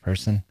 strange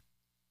person,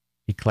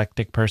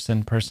 eclectic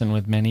person, person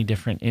with many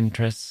different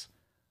interests.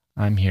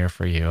 I'm here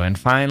for you. And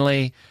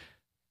finally,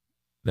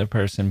 the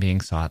person being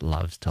sought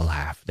loves to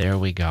laugh. There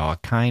we go. A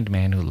kind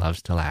man who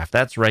loves to laugh.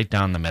 That's right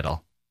down the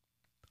middle.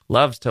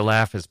 Loves to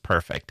laugh is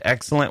perfect.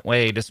 Excellent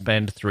way to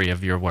spend 3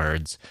 of your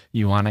words.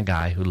 You want a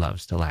guy who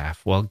loves to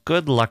laugh. Well,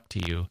 good luck to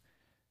you,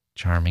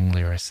 charming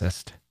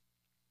lyricist.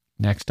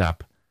 Next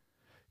up,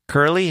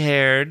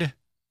 curly-haired,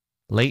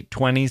 late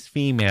 20s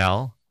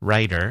female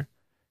writer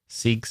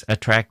seeks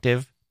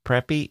attractive,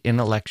 preppy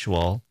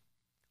intellectual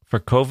for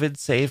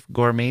COVID-safe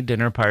gourmet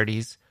dinner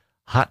parties,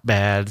 hot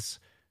baths,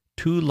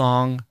 2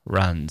 long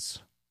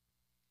runs.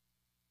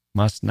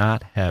 Must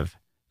not have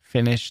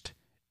finished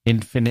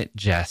infinite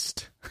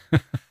jest.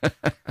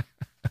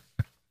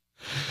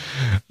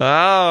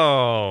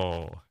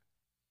 Oh,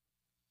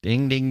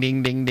 Ding, ding,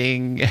 ding, ding,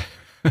 ding.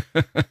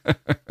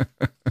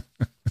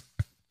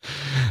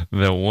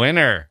 The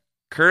winner.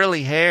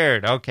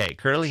 Curly-haired. Okay,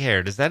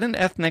 curly-haired. Is that an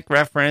ethnic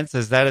reference?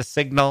 Is that a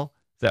signal?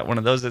 Is that one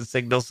of those that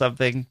signals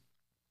something?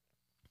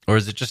 Or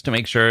is it just to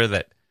make sure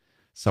that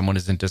someone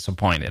isn't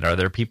disappointed? Are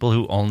there people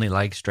who only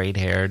like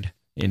straight-haired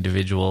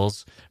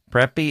individuals?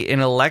 Preppy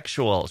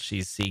intellectual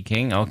she's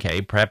seeking.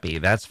 Okay,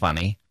 preppy. That's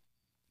funny.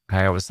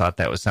 I always thought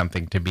that was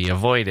something to be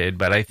avoided,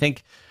 but I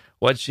think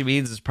what she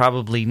means is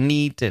probably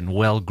neat and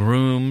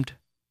well-groomed.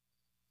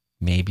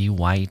 Maybe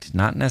white.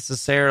 Not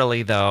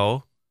necessarily,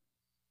 though.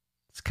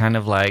 It's kind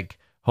of like,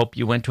 hope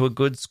you went to a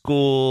good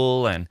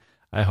school, and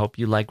I hope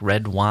you like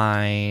red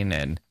wine,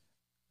 and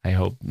I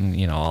hope,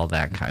 all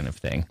that kind of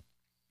thing.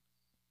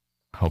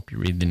 Hope you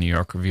read the New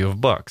York Review of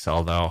Books,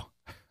 although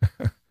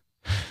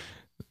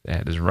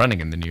that is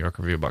running in the New York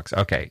Review of Books.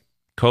 Okay,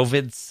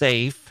 COVID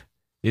safe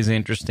is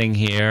interesting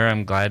here.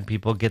 I'm glad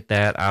people get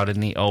that out in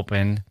the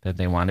open, that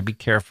they want to be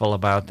careful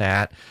about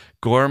that.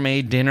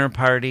 Gourmet dinner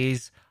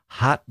parties,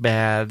 hot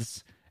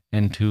baths,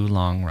 and too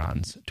long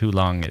runs. Too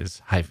long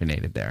is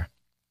hyphenated there.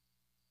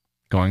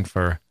 Going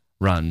for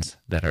runs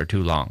that are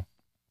too long.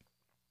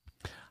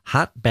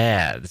 Hot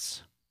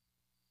baths.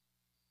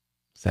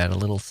 Is that a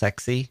little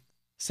sexy?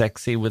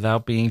 Sexy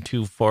without being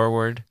too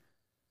forward?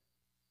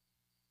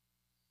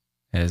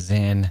 As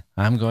in,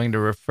 I'm going to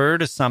refer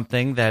to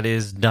something that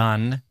is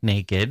done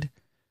naked,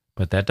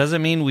 but that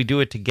doesn't mean we do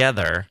it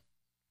together.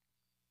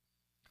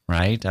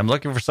 Right? I'm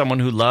looking for someone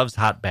who loves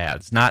hot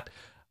baths, not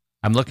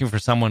I'm looking for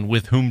someone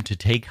with whom to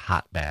take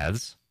hot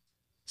baths.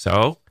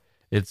 So,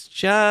 it's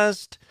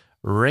just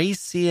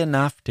racy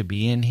enough to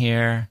be in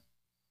here.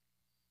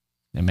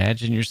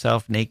 Imagine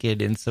yourself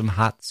naked in some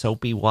hot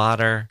soapy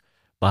water.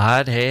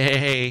 But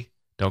hey,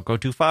 don't go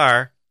too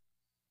far.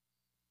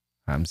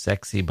 I'm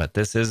sexy, but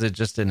this isn't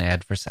just an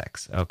ad for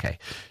sex. Okay,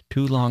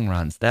 too long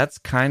runs. That's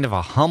kind of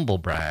a humble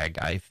brag,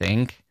 I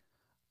think.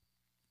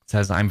 It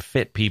says, I'm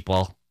fit,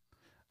 people.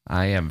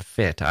 I am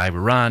fit. I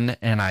run,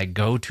 and I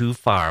go too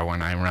far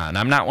when I run.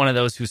 I'm not one of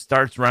those who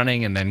starts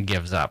running and then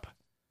gives up.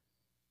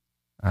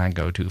 I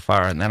go too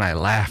far, and then I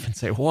laugh and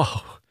say,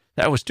 whoa,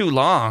 that was too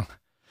long.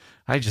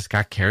 I just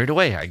got carried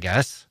away, I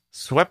guess.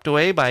 Swept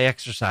away by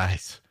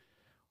exercise.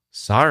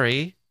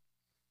 Sorry.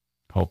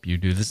 Hope you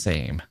do the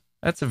same.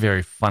 That's a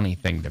very funny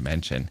thing to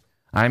mention.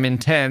 I'm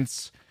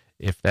intense.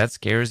 If that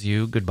scares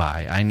you,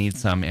 goodbye. I need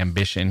some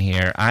ambition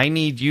here. I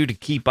need you to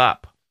keep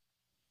up.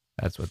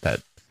 That's what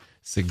that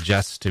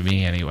suggests to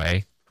me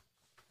anyway.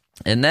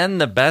 And then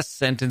the best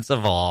sentence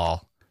of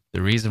all.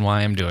 The reason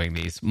why I'm doing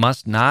these.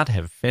 Must not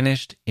have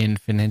finished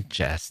Infinite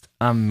Jest.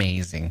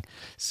 Amazing.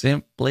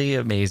 Simply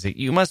amazing.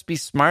 You must be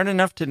smart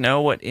enough to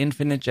know what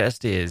Infinite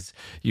Jest is.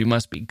 You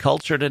must be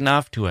cultured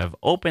enough to have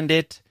opened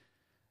it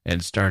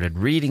and started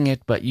reading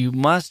it, but you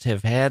must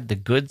have had the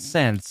good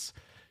sense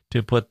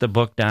to put the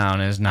book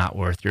down as not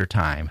worth your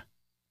time.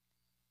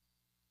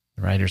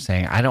 The writer's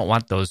saying, I don't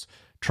want those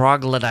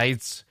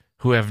troglodytes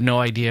who have no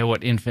idea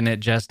what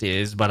Infinite Jest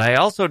is, but I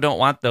also don't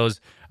want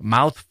those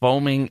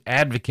mouth-foaming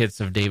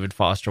advocates of David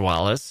Foster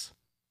Wallace.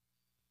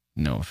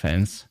 No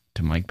offense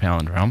to Mike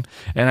Palindrome.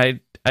 And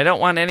I don't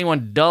want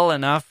anyone dull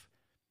enough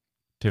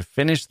to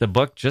finish the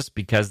book just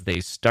because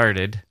they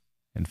started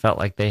and felt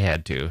like they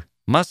had to.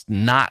 Must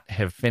not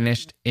have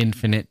finished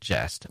Infinite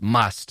Jest.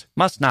 Must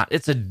not.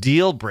 It's a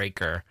deal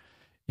breaker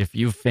if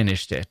you've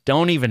finished it.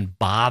 Don't even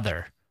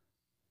bother.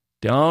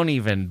 Don't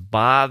even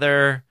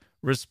bother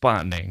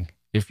responding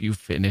if you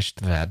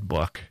finished that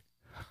book.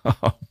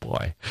 Oh,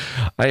 boy.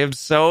 I am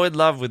so in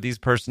love with these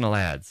personal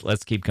ads.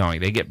 Let's keep going.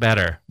 They get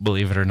better,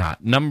 believe it or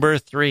not. Number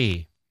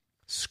 3,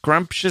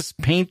 Scrumptious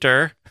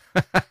Painter.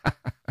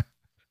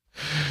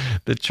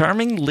 The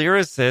charming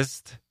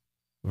lyricist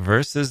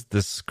versus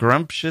the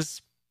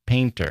scrumptious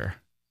painter.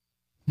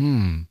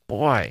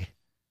 Boy.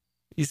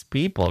 These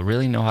people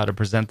really know how to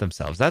present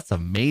themselves. That's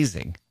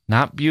amazing.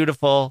 Not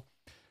beautiful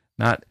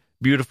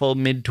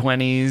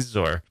mid-20s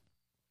or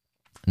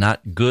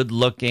not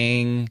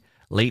good-looking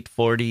late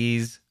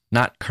 40s,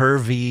 not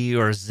curvy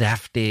or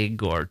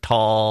zaftig or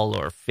tall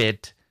or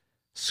fit,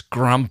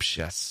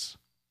 scrumptious.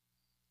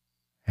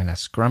 And a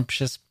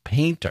scrumptious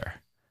painter.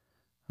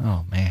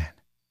 Oh, man.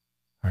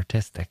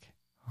 Artistic.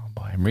 Oh,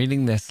 boy. I'm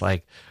reading this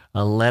like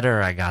a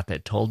letter I got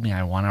that told me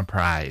I won a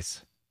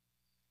prize.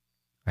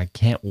 I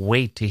can't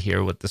wait to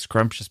hear what the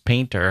scrumptious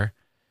painter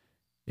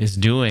is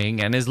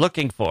doing and is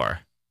looking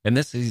for. And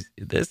this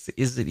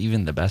isn't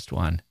even the best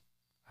one.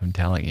 I'm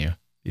telling you.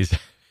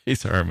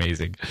 These are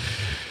amazing.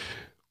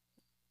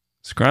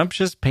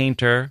 Scrumptious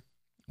painter,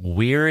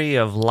 weary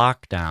of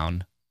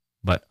lockdown,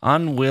 but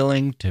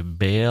unwilling to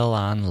bail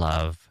on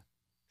love,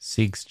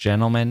 seeks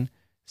gentlemen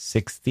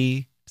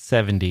 60s,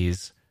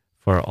 70s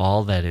for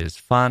all that is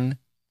fun,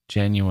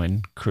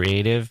 genuine,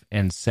 creative,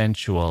 and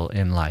sensual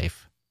in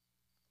life.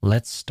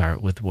 Let's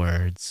start with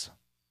words.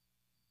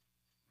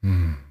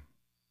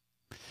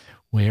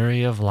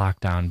 Weary of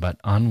lockdown, but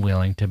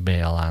unwilling to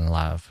bail on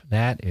love.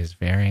 That is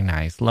very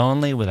nice.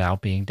 Lonely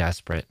without being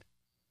desperate.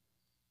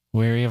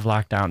 Weary of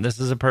lockdown. This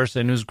is a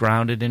person who's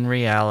grounded in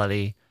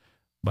reality,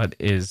 but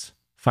is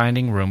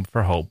finding room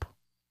for hope.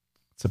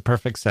 It's a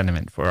perfect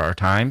sentiment for our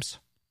times.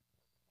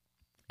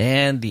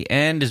 And the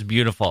end is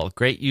beautiful.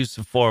 Great use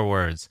of 4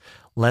 words.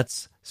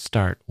 Let's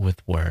start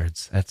with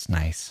words. That's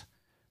nice.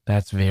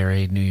 That's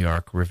very New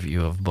York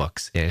Review of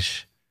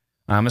Books-ish.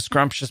 I'm a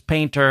scrumptious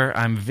painter.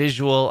 I'm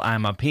visual.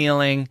 I'm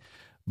appealing.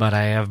 But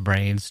I have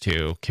brains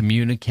too.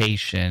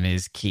 Communication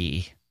is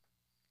key.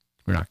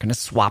 We're not going to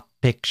swap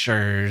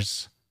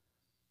pictures.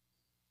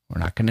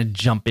 We're not going to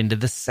jump into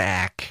the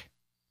sack.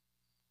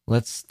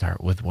 Let's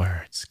start with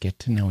words. Get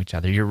to know each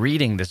other. You're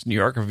reading this New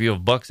York Review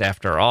of Books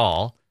after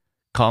all.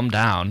 Calm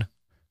down.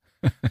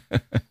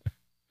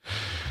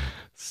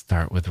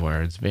 Start with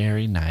words.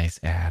 Very nice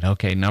ad.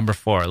 Okay, number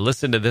 4.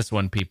 Listen to this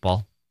one,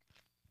 people.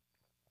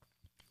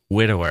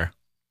 Widower.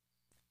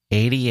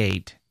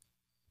 88,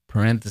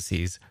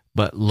 parentheses,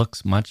 but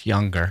looks much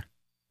younger.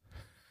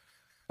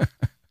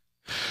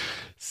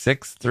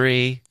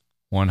 6'3",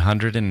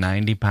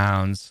 190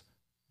 pounds,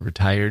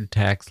 retired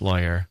tax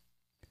lawyer.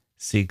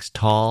 Seeks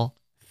tall,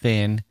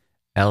 thin,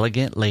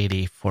 elegant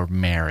lady for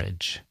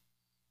marriage.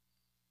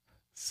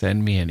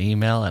 Send me an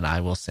email and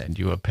I will send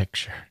you a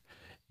picture.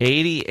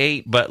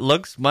 88, but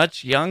looks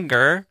much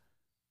younger.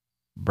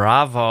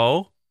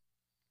 Bravo.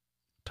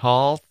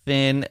 Tall,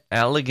 thin,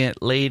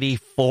 elegant lady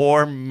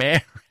for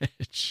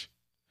marriage.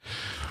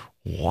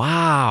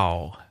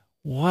 Wow.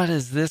 What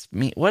does this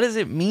mean? What does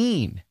it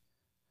mean?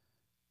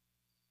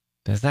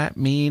 Does that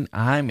mean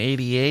I'm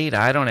 88?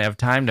 I don't have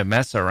time to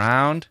mess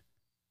around?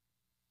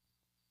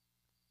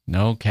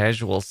 No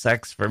casual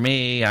sex for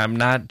me. I'm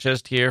not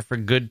just here for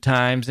good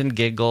times and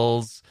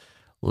giggles.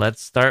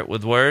 Let's start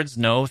with words.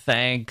 No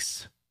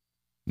thanks.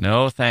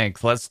 No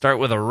thanks. Let's start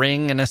with a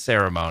ring and a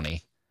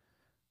ceremony.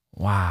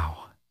 Wow.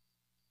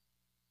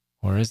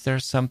 Or is there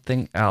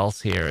something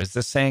else here? Is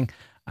this saying,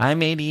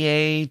 I'm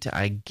 88,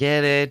 I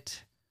get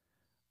it.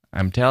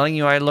 I'm telling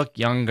you I look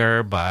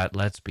younger, but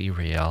let's be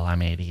real,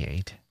 I'm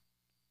 88.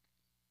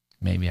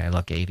 Maybe I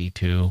look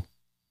 82.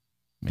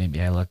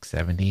 Maybe I look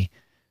 70,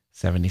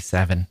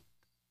 77.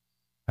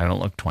 I don't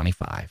look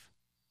 25.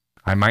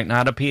 I might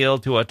not appeal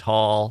to a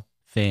tall,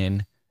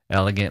 thin,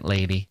 elegant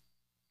lady.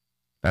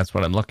 That's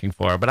what I'm looking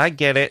for, but I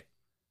get it.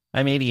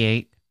 I'm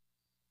 88.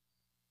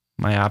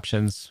 My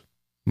options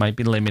might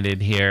be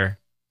limited here,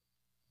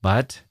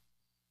 but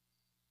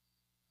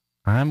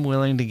I'm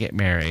willing to get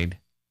married.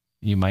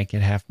 You might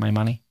get half my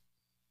money.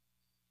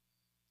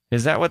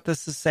 Is that what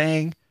this is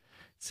saying?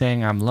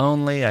 Saying I'm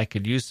lonely, I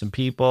could use some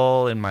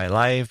people in my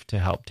life to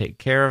help take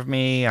care of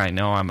me. I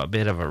know I'm a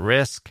bit of a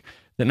risk.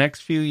 The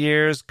next few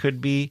years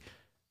could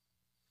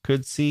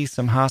see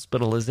some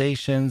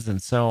hospitalizations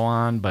and so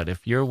on, but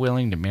if you're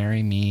willing to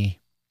marry me,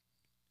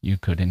 you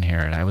could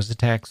inherit. I was a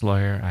tax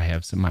lawyer. I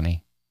have some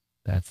money.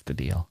 That's the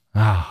deal.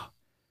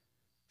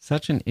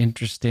 Such an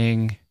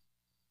interesting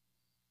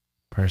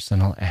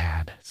personal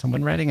ad.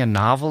 Someone writing a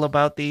novel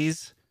about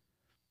these?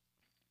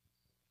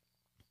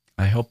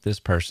 I hope this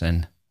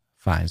person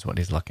finds what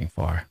he's looking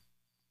for.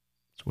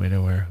 It's a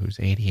widower who's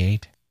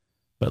 88,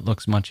 but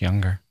looks much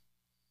younger.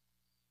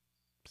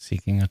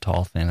 Seeking a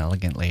tall, thin,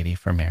 elegant lady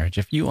for marriage.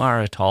 If you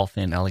are a tall,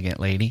 thin, elegant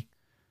lady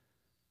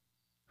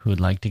who would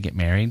like to get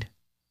married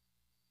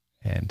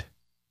and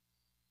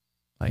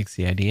likes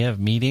the idea of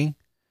meeting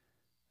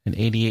an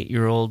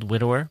 88-year-old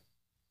widower,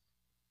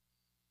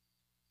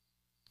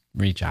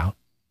 reach out.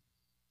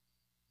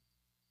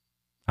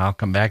 I'll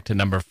come back to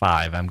number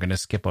 5. I'm going to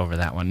skip over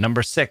that one.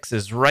 Number 6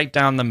 is right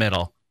down the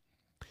middle.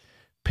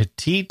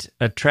 Petite,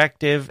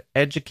 attractive,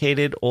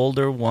 educated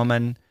older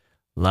woman.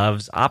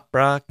 Loves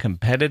opera,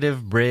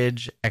 competitive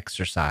bridge,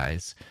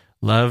 exercise.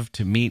 Love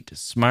to meet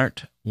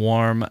smart,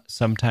 warm,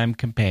 sometime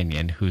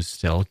companion who's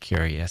still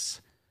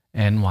curious.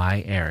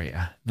 NY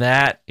area.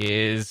 That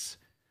is,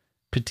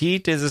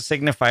 petite is a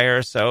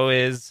signifier, so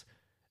is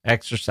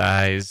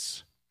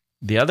exercise.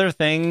 The other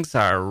things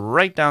are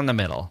right down the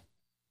middle.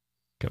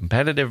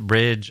 Competitive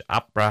bridge,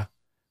 opera.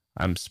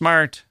 I'm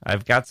smart.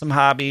 I've got some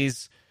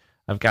hobbies.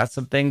 I've got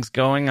some things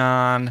going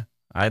on.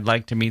 I'd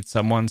like to meet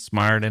someone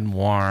smart and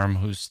warm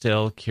who's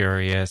still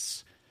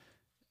curious.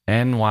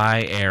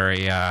 NY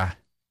area.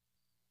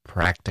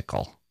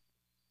 Practical.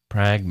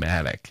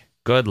 Pragmatic.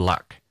 Good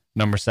luck.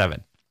 Number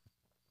 7.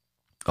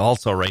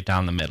 Also right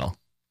down the middle.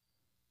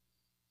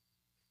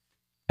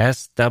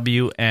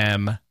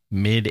 SWM,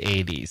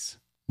 mid-80s.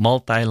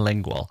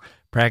 Multilingual.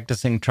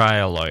 Practicing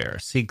trial lawyer.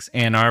 Seeks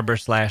Ann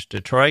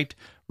Arbor/Detroit.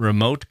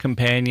 Remote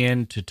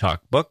companion to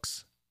talk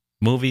books,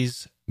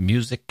 movies,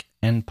 music,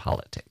 and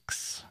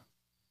politics.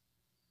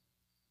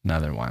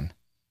 Another one.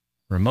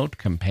 Remote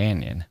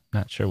companion.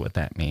 Not sure what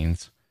that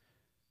means.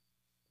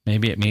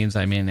 Maybe it means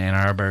I'm in Ann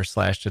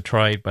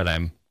Arbor/Detroit, but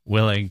I'm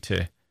willing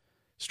to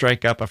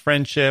strike up a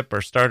friendship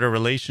or start a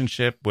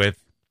relationship with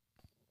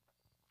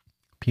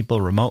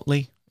people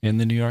remotely in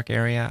the New York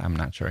area. I'm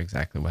not sure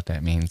exactly what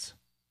that means.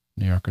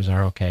 New Yorkers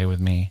are okay with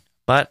me,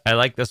 but I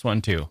like this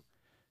one too.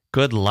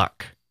 Good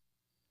luck.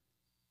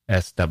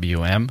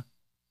 SWM,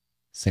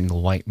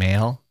 single white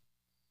male,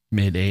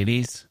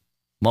 mid-80s,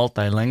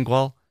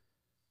 multilingual,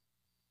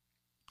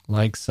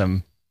 like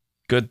some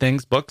good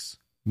things, books,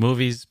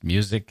 movies,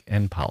 music,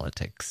 and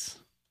politics.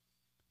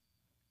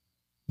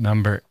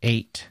 Number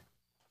 8.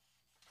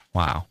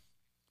 Wow.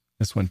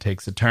 This one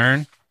takes a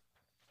turn.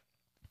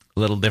 A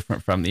little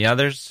different from the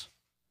others.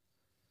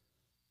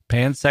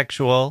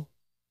 Pansexual,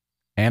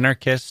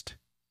 anarchist,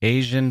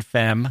 Asian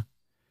femme,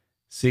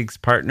 seeks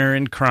partner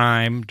in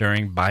crime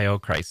during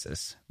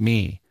biocrisis.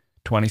 Me,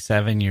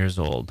 27 years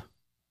old.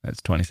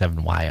 That's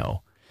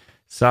 27YO.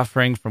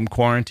 Suffering from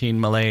quarantine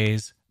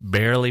malaise,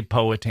 barely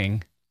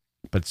poeting,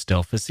 but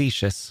still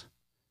facetious.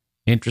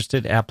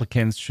 Interested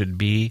applicants should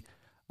be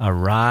a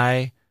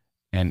wry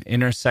and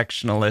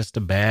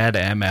intersectionalist bad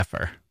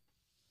MFer.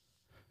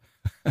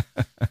 This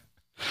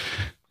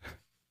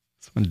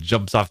one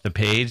jumps off the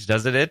page,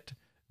 doesn't it?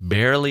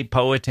 Barely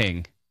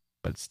poeting,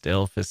 but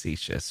still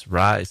facetious.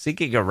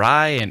 Seeking a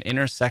wry and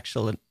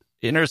intersectionalist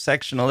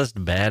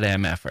bad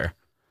MFer.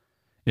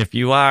 If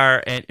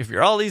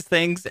you're all these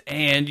things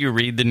and you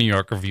read the New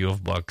York Review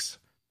of Books,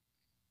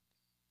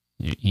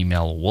 you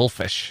email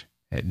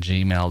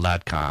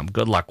wolfish@gmail.com.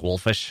 Good luck,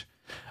 Wolfish.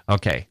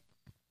 Okay.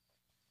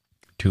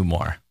 2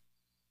 more.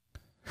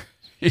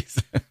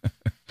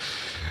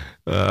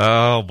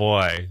 Oh,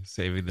 boy.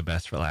 Saving the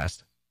best for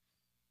last.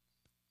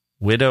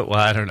 Well,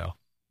 I don't know.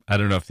 I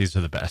don't know if these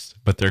are the best,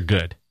 but they're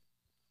good.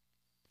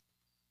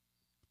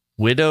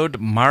 Widowed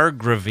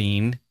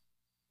Margravine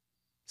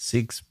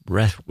seeks...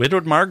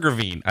 Widowed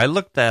Margravine. I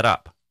looked that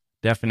up.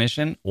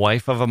 Definition,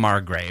 wife of a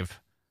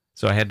Margrave.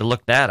 So I had to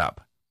look that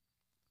up.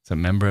 It's a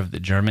member of the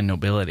German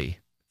nobility.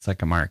 It's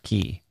like a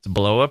marquis. It's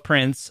below a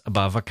prince,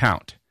 above a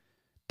count.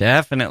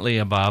 Definitely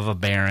above a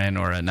baron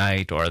or a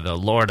knight or the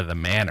lord of the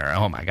manor.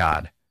 Oh, my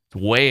God. It's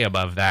way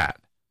above that.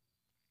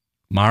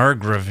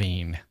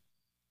 Margravine.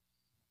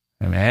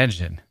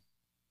 Imagine.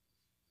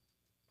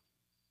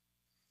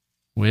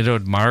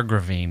 Widowed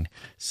Margravine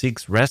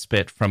seeks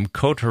respite from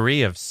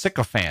coterie of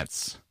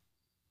sycophants.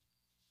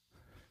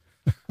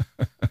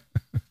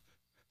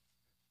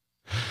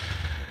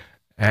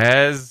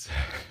 As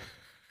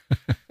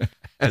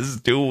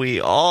do we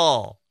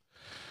all.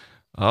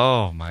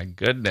 Oh, my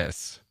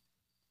goodness.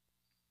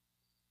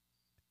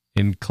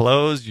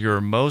 Enclose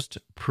your most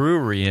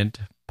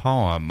prurient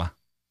poem.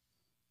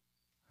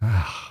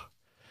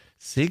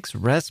 Seeks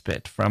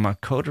respite from a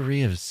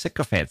coterie of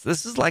sycophants.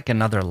 This is like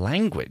another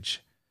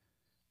language.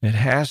 It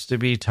has to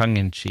be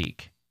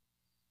tongue-in-cheek,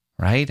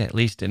 right? At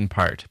least in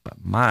part.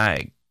 But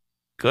my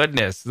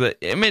goodness, the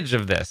image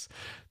of this.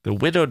 The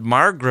widowed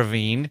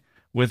Margravine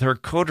with her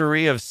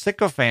coterie of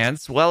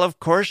sycophants. Well, of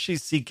course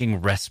she's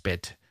seeking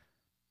respite.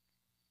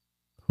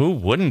 Who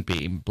wouldn't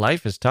be?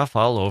 Life is tough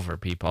all over,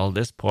 people.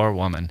 This poor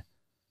woman.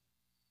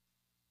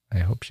 I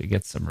hope she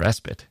gets some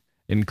respite.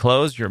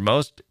 Enclose your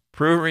most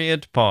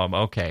prurient poem.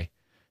 Okay.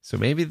 So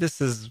maybe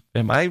this is...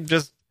 Am I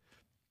just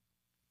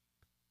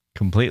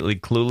completely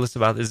clueless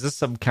about this? Is this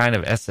some kind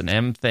of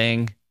S&M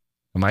thing?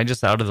 Am I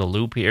just out of the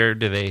loop here?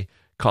 Do they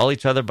call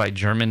each other by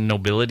German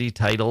nobility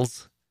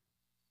titles?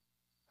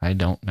 I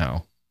don't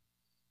know.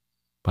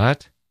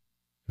 But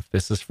if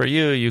this is for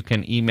you, you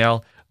can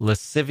email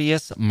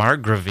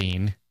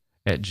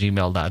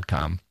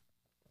lasciviousmargravine@gmail.com.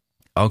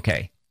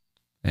 Okay.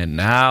 And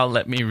now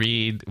let me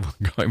read,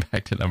 going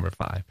back to number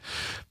 5.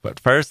 But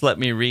first, let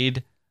me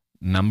read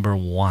number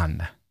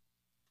 1.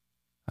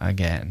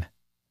 Again,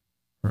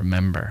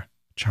 remember,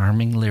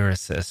 charming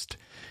lyricist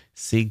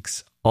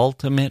seeks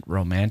ultimate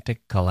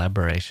romantic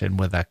collaboration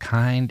with a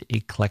kind,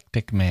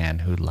 eclectic man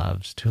who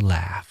loves to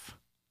laugh.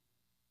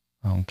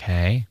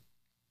 Okay.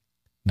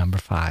 Number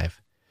 5,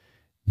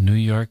 New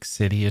York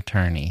City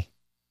attorney,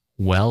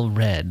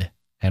 well-read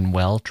and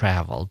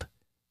well-traveled,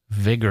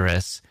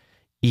 vigorous,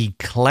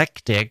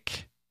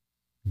 eclectic,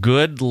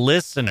 good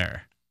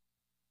listener.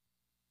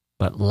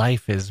 But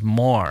life is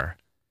more.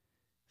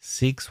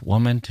 Seeks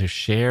woman to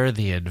share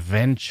the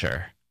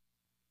adventure.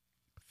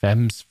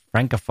 Femmes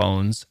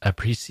francophones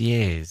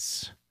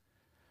apprécies.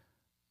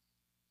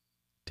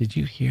 Did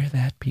you hear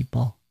that,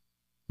 people?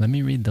 Let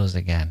me read those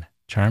again.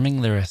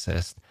 Charming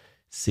lyricist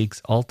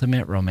seeks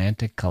ultimate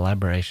romantic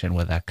collaboration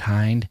with a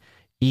kind,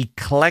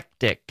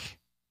 eclectic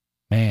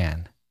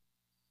man.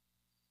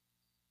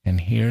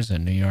 And here's a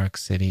New York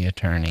City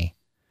attorney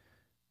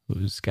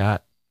who's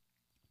got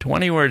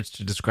 20 words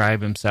to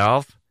describe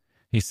himself.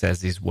 He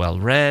says he's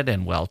well-read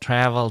and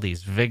well-traveled.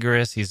 He's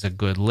vigorous. He's a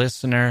good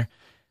listener.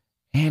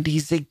 And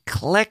he's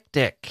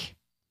eclectic.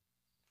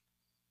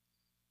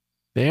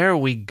 There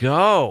we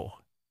go.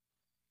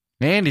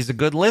 And he's a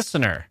good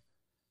listener.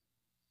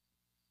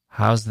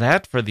 How's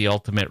that for the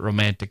ultimate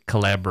romantic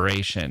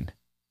collaboration?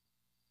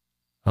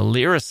 A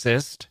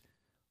lyricist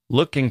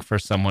looking for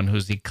someone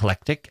who's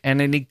eclectic, and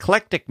an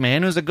eclectic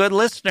man who's a good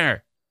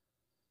listener.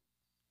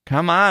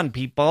 Come on,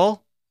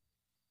 people.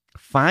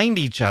 Find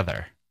each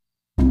other.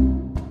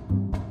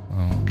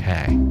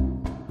 Okay.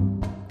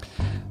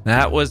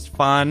 That was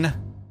fun.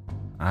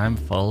 I'm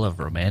full of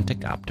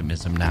romantic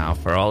optimism now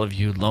for all of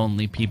you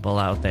lonely people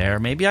out there.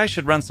 Maybe I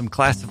should run some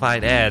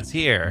classified ads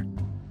here.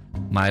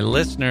 My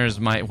listeners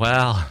might,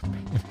 well,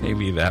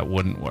 maybe that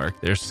wouldn't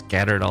work. They're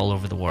scattered all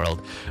over the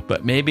world.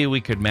 But maybe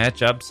we could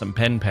match up some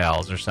pen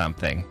pals or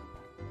something.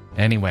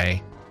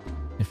 Anyway,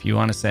 if you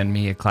want to send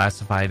me a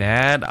classified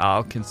ad,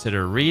 I'll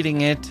consider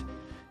reading it.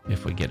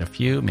 If we get a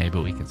few, maybe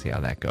we can see how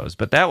that goes.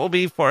 But that will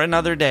be for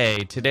another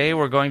day. Today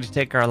we're going to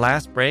take our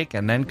last break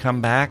and then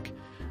come back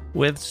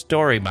with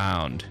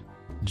Storybound.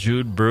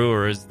 Jude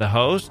Brewer is the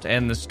host,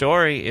 and the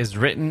story is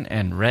written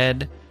and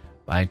read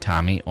by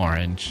Tommy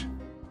Orange.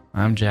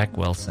 I'm Jack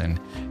Wilson.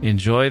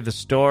 Enjoy the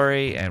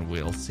story, and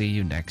we'll see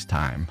you next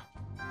time.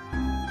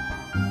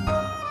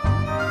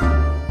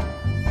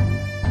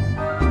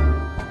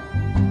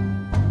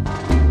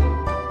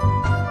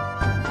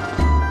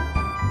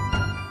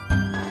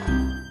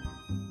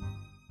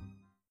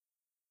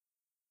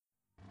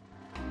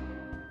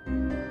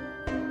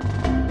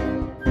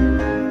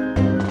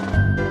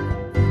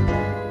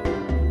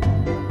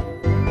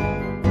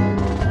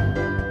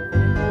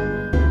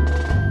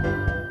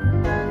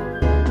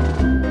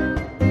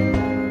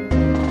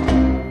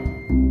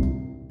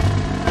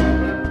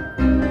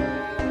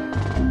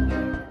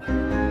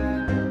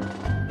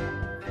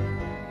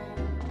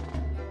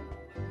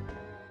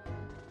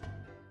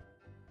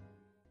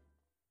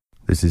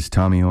 This is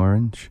Tommy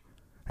Orange,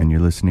 and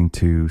you're listening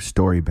to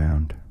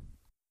Storybound.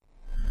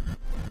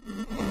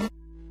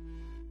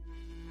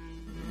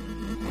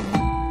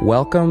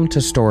 Welcome to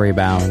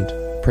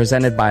Storybound,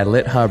 presented by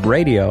LitHub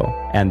Radio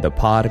and the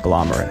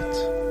Podglomerate.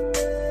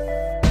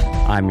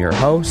 I'm your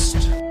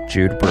host,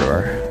 Jude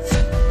Brewer.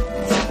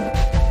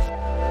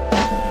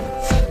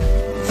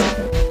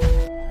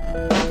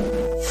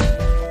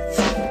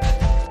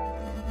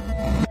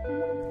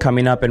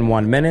 Coming up in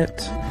 1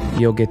 minute,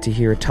 you'll get to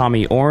hear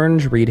Tommy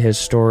Orange read his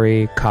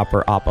story,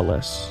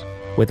 Copperopolis,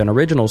 with an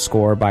original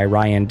score by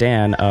Ryan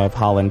Dan of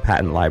HoL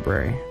Patent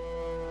Library.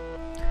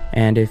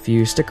 And if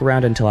you stick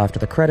around until after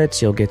the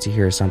credits, you'll get to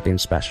hear something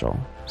special.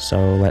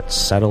 So let's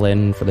settle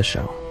in for the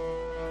show.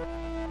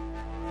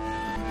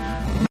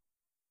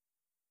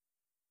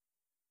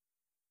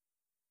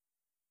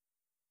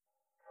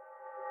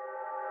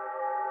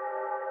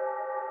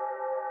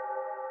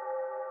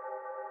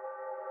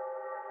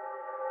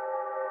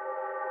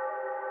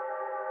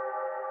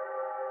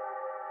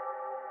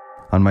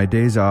 On my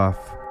days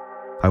off,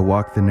 I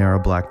walk the narrow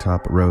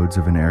blacktop roads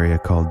of an area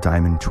called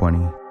Diamond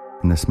 20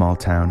 in the small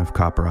town of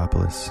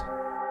Copperopolis.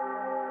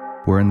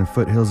 We're in the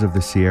foothills of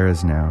the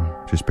Sierras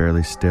now, just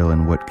barely still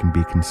in what can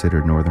be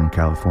considered Northern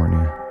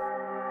California.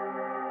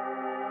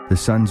 The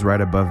sun's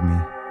right above me,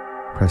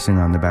 pressing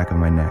on the back of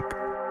my neck.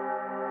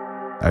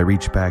 I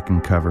reach back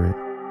and cover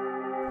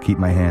it, keep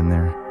my hand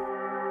there.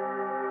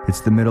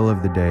 It's the middle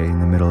of the day in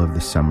the middle of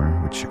the summer,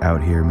 which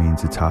out here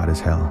means it's hot as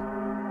hell.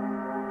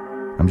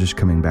 I'm just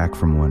coming back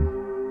from one,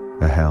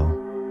 a hell.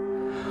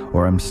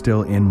 Or I'm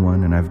still in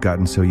one and I've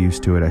gotten so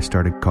used to it I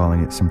started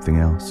calling it something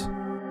else.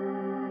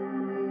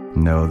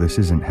 No, this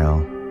isn't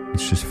hell.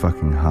 It's just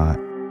fucking hot.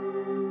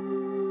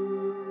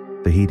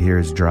 The heat here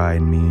is dry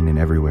and mean and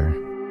everywhere.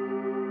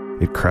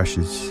 It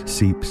crushes,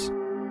 seeps,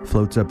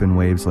 floats up in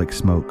waves like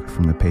smoke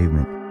from the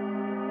pavement.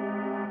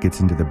 Gets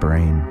into the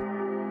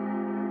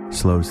brain.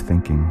 Slows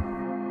thinking.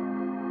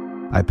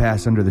 I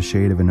pass under the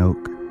shade of an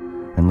oak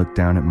and look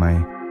down at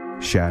my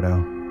shadow,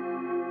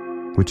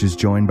 which is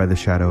joined by the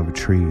shadow of a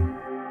tree.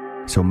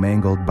 So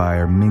mangled by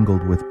or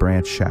mingled with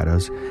branch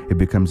shadows, it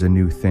becomes a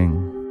new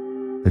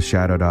thing. The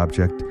shadowed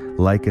object,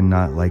 like and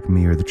not like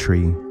me or the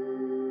tree.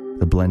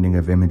 The blending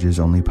of images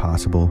only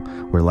possible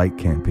where light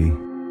can't be.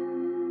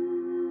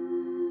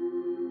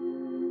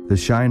 The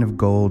shine of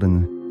gold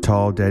in the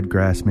tall dead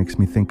grass makes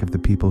me think of the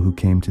people who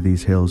came to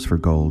these hills for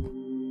gold.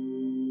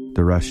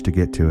 The rush to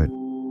get to it.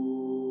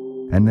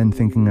 And then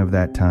thinking of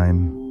that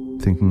time,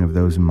 thinking of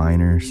those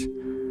miners,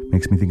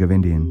 makes me think of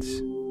Indians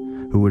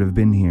who would have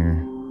been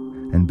here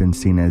and been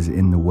seen as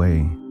in the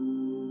way.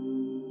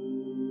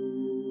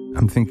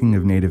 I'm thinking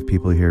of native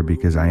people here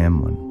because I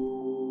am one.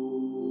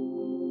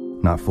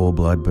 Not full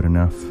blood, but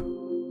enough.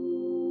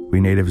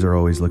 We natives are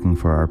always looking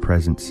for our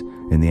presence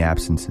in the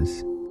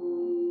absences.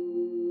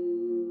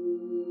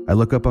 I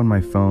look up on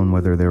my phone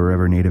whether there were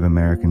ever Native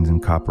Americans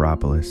in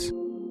Copperopolis.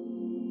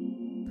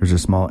 There's a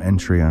small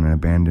entry on an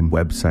abandoned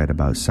website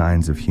about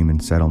signs of human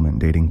settlement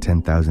dating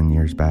 10,000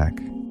 years back.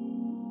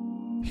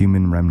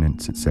 Human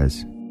remnants, it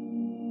says.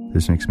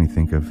 This makes me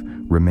think of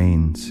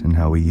remains and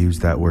how we use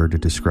that word to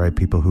describe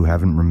people who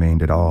haven't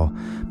remained at all,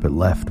 but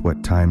left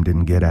what time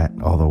didn't get at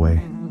all the way.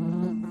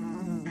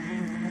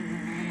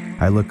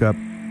 I look up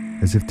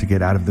as if to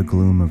get out of the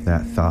gloom of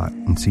that thought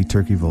and see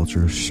turkey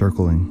vultures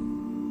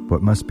circling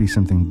what must be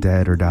something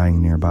dead or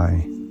dying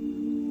nearby.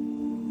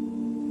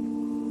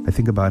 I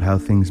think about how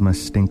things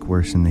must stink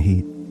worse in the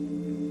heat.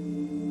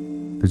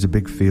 There's a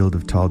big field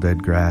of tall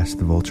dead grass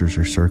the vultures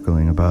are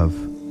circling above.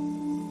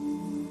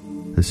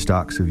 The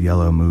stalks of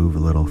yellow move a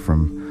little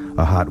from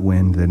a hot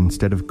wind that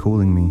instead of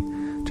cooling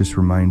me, just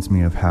reminds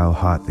me of how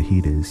hot the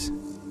heat is.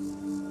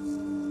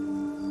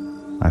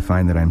 I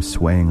find that I'm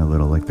swaying a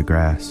little like the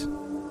grass.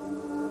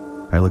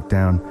 I look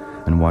down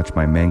and watch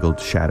my mangled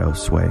shadow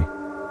sway.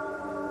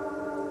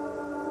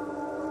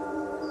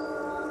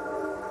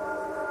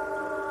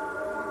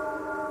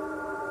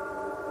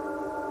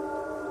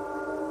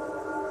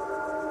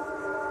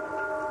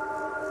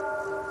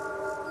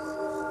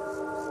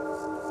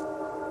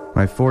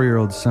 My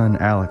 4-year-old son,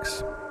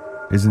 Alex,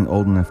 isn't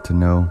old enough to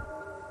know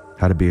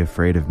how to be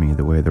afraid of me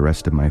the way the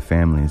rest of my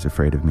family is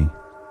afraid of me.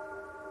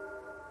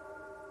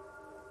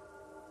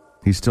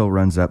 He still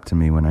runs up to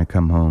me when I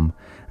come home,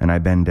 and I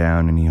bend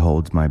down and he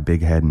holds my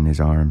big head in his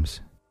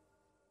arms.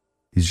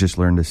 He's just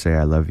learned to say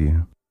I love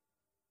you.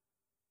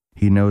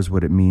 He knows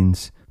what it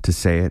means to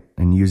say it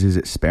and uses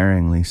it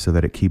sparingly so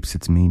that it keeps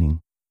its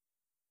meaning.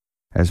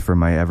 As for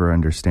my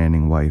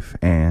ever-understanding wife,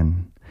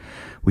 Anne,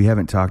 we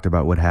haven't talked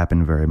about what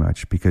happened very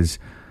much because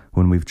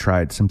when we've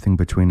tried, something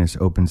between us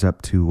opens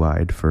up too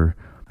wide for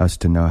us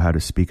to know how to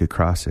speak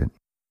across it.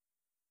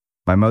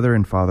 My mother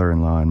and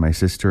father-in-law and my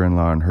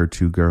sister-in-law and her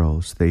 2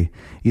 girls, they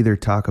either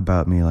talk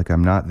about me like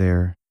I'm not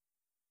there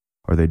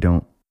or they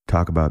don't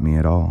talk about me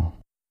at all.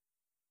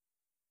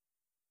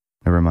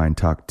 Never mind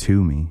talk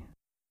to me.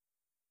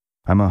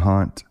 I'm a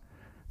haunt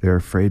they're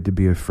afraid to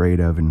be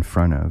afraid of in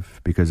front of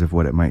because of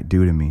what it might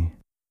do to me.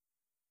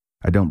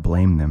 I don't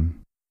blame them.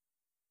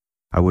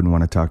 I wouldn't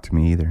want to talk to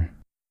me either.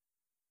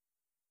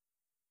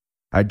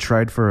 I'd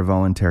tried for a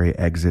voluntary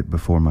exit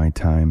before my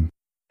time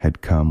had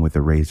come with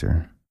a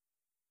razor.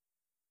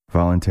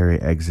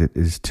 Voluntary exit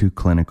is too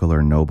clinical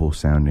or noble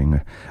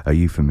sounding, a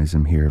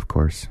euphemism here, of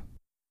course.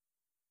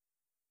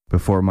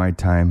 Before my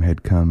time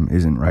had come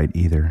isn't right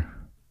either.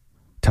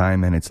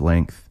 Time and its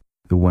length,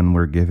 the one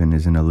we're given,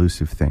 is an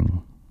elusive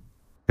thing.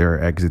 There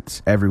are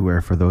exits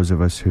everywhere for those of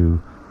us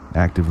who,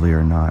 actively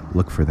or not,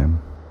 look for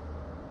them.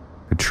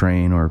 A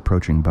train or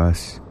approaching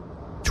bus,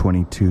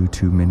 22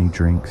 too many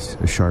drinks,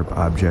 a sharp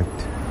object,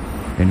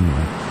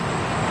 anywhere.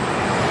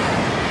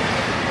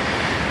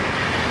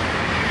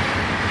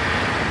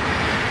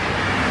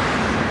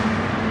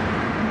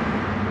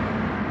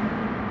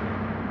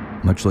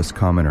 Much less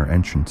common are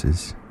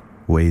entrances,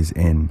 ways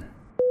in.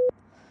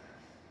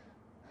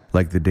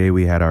 Like the day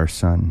we had our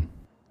son.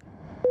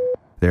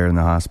 There in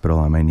the hospital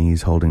on my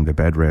knees holding the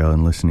bed rail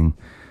and listening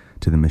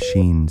to the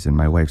machines and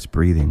my wife's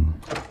breathing.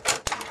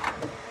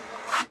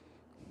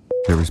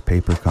 There was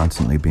paper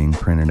constantly being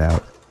printed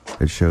out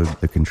that showed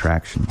the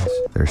contractions,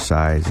 their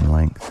size and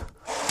length,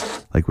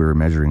 like we were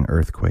measuring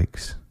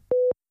earthquakes.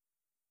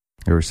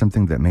 There was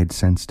something that made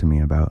sense to me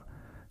about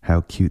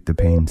how cute the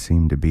pain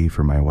seemed to be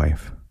for my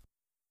wife.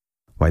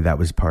 Why that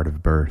was part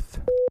of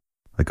birth,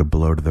 like a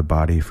blow to the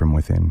body from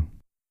within.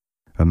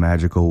 A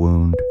magical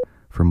wound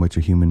from which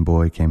a human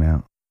boy came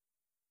out.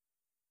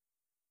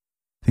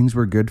 Things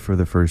were good for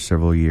the first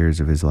several years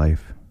of his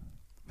life.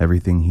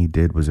 Everything he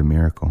did was a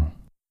miracle.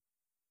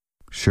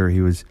 Sure,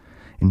 he was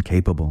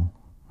incapable,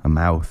 a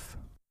mouth,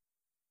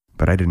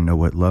 but I didn't know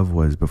what love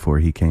was before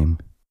he came.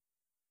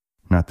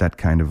 Not that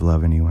kind of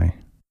love anyway.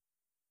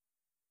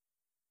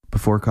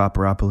 Before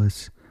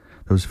Copperopolis,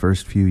 those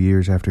first few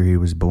years after he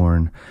was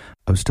born,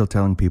 I was still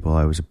telling people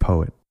I was a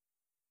poet.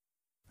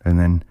 And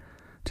then,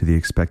 to the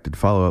expected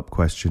follow-up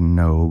question,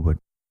 no, but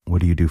what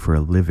do you do for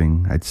a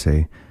living? I'd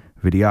say,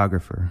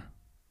 videographer,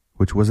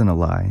 which wasn't a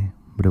lie,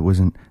 but it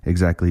wasn't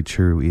exactly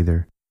true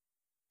either.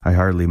 I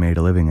hardly made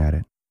a living at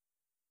it.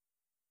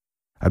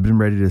 I've been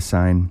ready to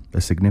sign a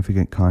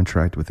significant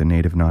contract with a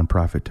native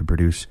nonprofit to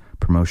produce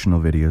promotional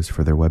videos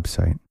for their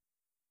website.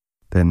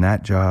 Then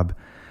that job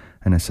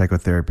and a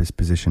psychotherapist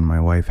position my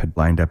wife had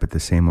lined up at the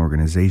same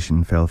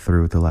organization fell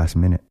through at the last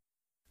minute,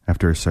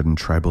 after a sudden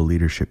tribal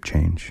leadership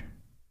change.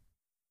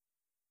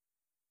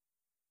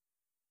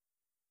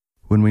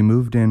 When we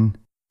moved in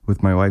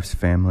with my wife's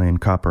family in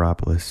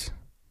Copperopolis,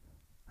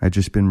 I'd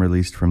just been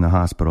released from the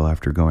hospital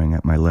after going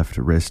at my left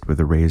wrist with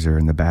a razor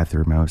in the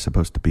bathroom I was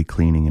supposed to be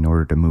cleaning in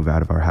order to move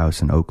out of our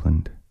house in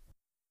Oakland.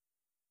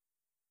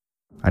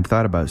 I'd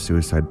thought about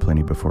suicide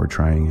plenty before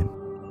trying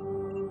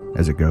it,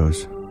 as it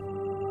goes.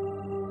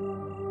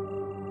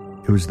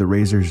 It was the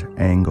razor's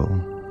angle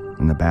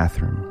in the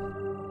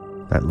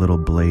bathroom, that little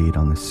blade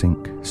on the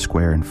sink,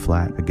 square and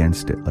flat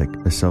against it like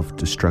a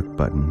self-destruct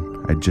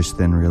button I just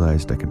then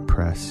realized I could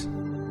press.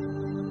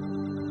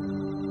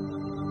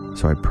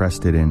 So I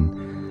pressed it in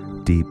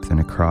deep, then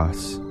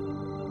across.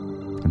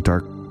 A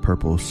dark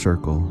purple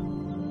circle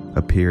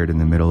appeared in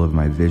the middle of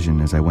my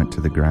vision as I went to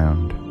the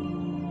ground.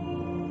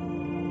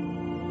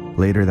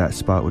 Later that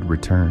spot would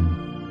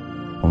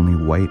return,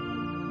 only white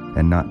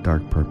and not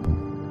dark purple.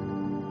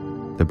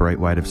 The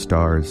bright white of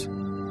stars,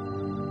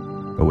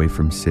 away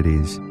from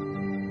cities,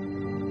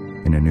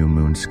 in a new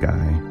moon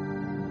sky.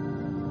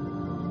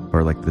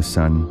 Or like the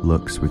sun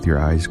looks with your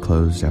eyes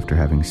closed after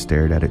having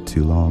stared at it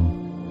too long.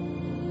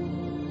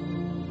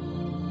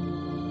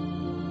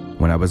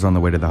 When I was on the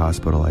way to the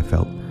hospital, I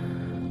felt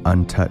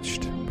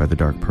untouched by the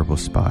dark purple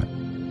spot,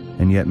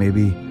 and yet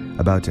maybe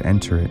about to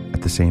enter it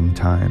at the same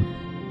time,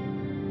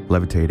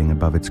 levitating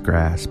above its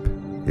grasp,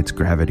 its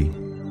gravity.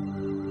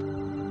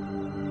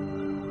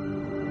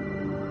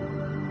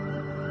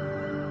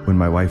 When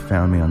my wife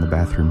found me on the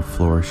bathroom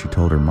floor, she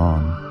told her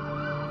mom,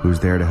 who was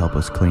there to help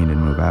us clean and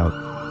move out,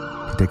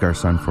 to take our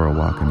son for a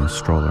walk in his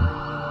stroller.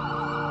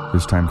 It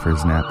was time for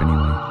his nap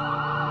anyway.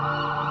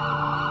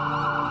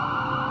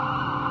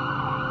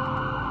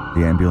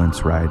 The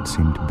ambulance ride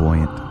seemed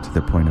buoyant to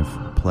the point of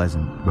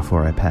pleasant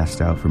before I passed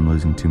out from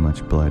losing too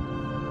much blood.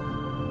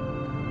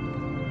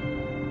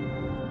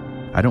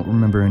 I don't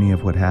remember any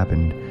of what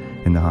happened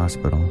in the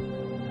hospital.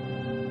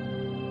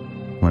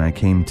 When I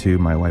came to,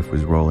 my wife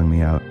was rolling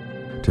me out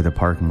to the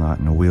parking lot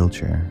in a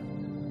wheelchair.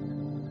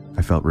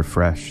 I felt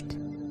refreshed,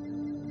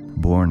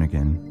 born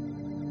again,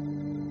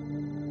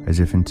 as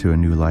if into a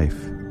new life.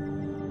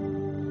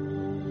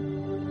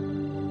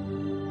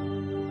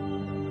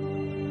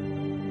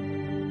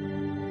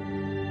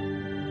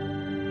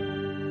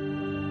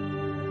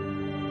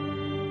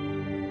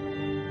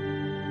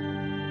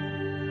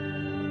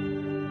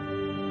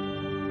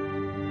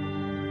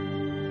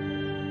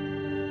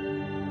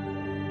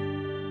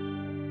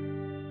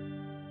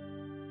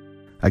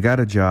 I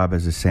got a job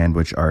as a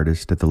sandwich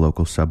artist at the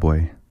local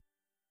Subway.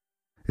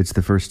 It's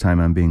the first time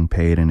I'm being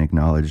paid and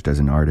acknowledged as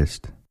an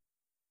artist.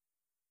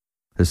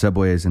 The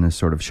Subway is in a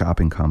sort of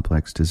shopping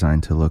complex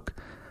designed to look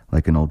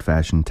like an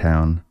old-fashioned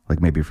town,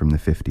 like maybe from the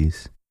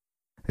 50s.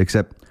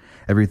 Except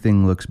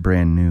everything looks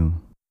brand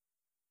new.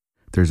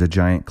 There's a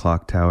giant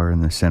clock tower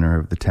in the center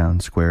of the town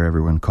square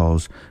everyone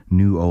calls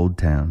New Old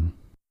Town.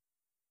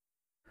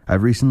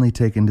 I've recently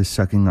taken to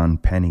sucking on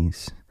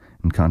pennies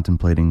and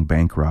contemplating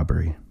bank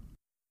robbery.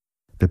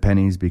 The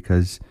pennies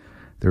because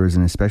there was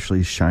an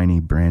especially shiny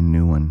brand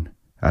new one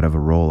out of a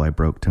roll I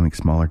broke to make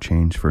smaller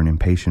change for an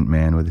impatient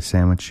man with a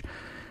sandwich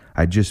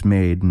I'd just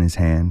made in his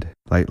hand,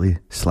 lightly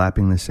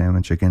slapping the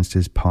sandwich against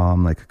his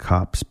palm like a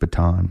cop's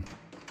baton.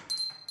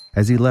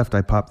 As he left,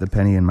 I popped the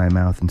penny in my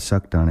mouth and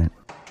sucked on it.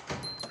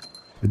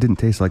 It didn't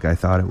taste like I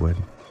thought it would.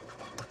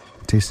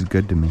 It tasted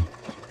good to me.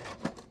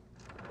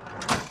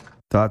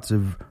 Thoughts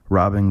of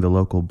robbing the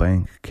local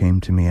bank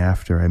came to me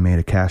after I made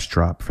a cash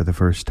drop for the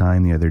first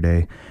time the other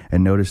day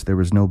and noticed there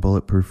was no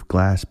bulletproof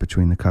glass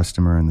between the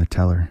customer and the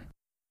teller.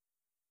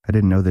 I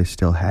didn't know they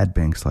still had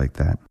banks like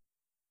that.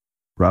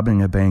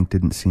 Robbing a bank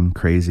didn't seem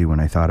crazy when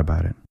I thought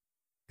about it.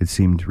 It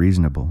seemed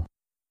reasonable.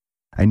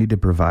 I need to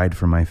provide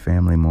for my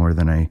family more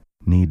than I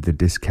need the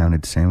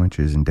discounted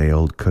sandwiches and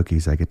day-old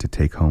cookies I get to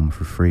take home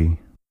for free.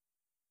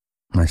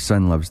 My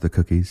son loves the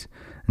cookies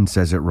and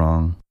says it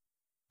wrong.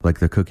 Like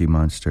the Cookie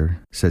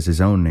Monster says his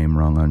own name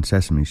wrong on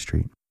Sesame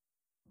Street.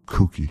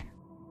 Cookie.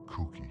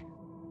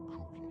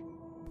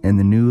 In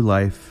the new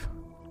life,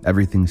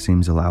 everything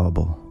seems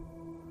allowable.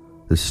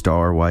 The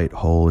star-white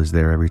hole is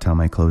there every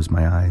time I close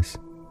my eyes.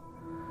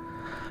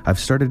 I've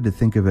started to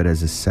think of it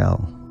as a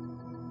cell.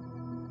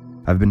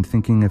 I've been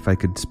thinking if I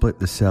could split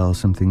the cell,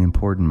 something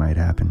important might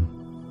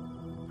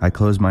happen. I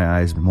close my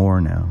eyes more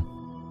now,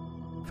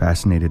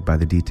 fascinated by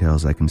the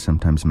details I can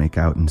sometimes make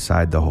out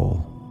inside the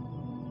hole.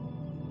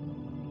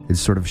 It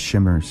sort of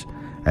shimmers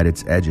at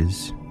its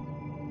edges.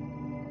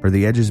 Or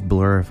the edges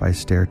blur if I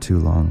stare too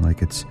long,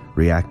 like it's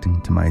reacting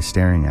to my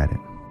staring at it.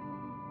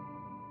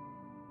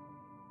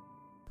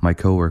 My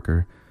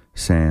coworker,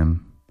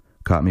 Sam,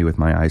 caught me with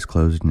my eyes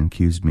closed and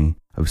accused me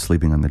of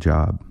sleeping on the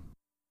job.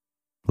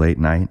 Late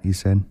night, he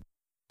said,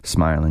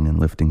 smiling and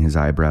lifting his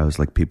eyebrows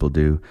like people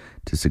do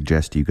to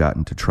suggest you got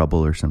into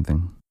trouble or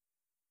something.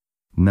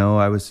 No,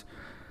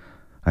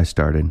 I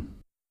started.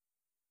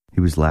 He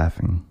was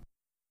laughing.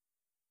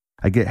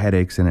 I get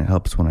headaches and it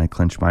helps when I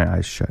clench my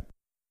eyes shut.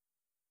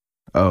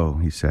 Oh,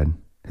 he said,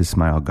 his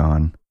smile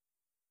gone.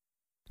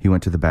 He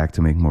went to the back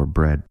to make more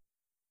bread.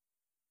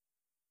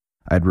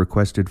 I'd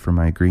requested for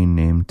my green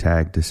name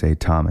tag to say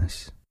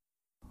Thomas,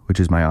 which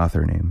is my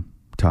author name,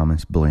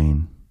 Thomas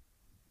Blaine.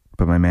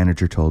 But my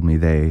manager told me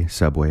they,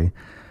 Subway,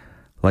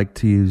 like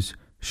to use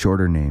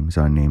shorter names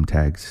on name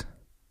tags.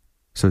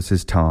 So it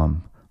says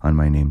Tom on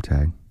my name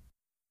tag.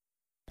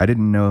 I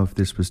didn't know if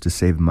this was to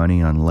save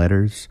money on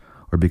letters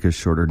or because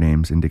shorter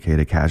names indicate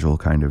a casual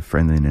kind of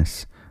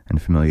friendliness and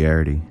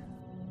familiarity.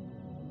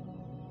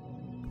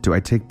 Do I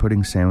take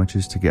putting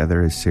sandwiches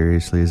together as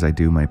seriously as I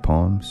do my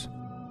poems?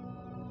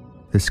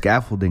 The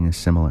scaffolding is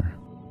similar.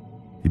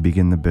 You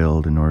begin the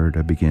build in order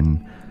to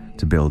begin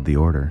to build the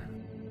order.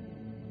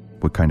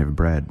 What kind of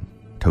bread?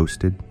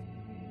 Toasted?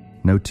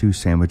 No two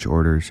sandwich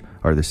orders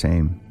are the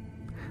same.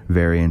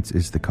 Variance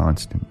is the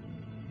constant.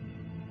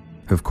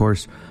 Of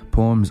course,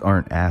 poems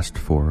aren't asked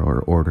for or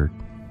ordered.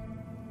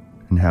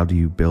 And how do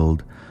you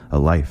build a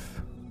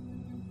life?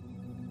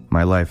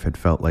 My life had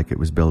felt like it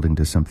was building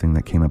to something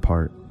that came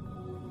apart,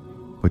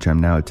 which I'm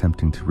now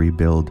attempting to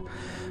rebuild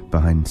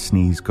behind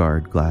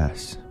sneeze-guard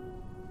glass.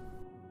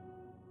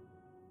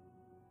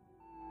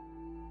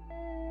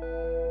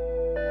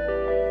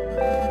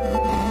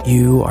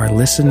 You are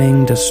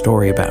listening to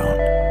Storybound.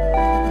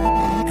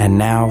 And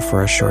now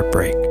for a short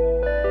break.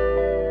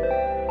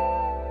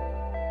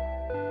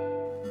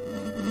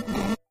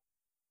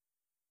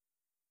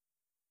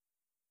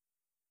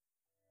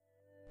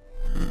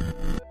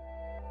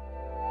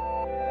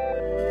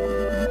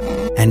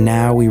 And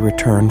now we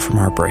return from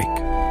our break.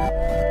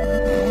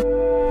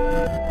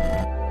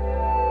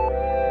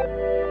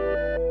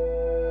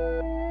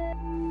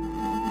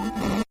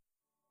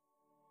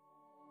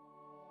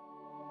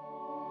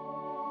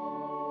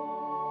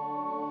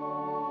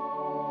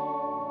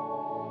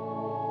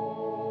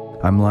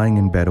 I'm lying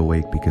in bed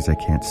awake because I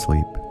can't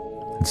sleep.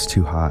 It's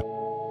too hot.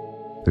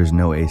 There's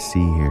no AC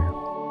here.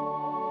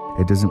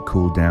 It doesn't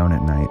cool down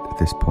at night at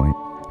this point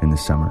in the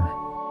summer.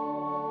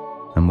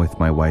 I'm with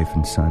my wife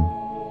and son.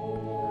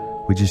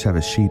 We just have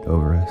a sheet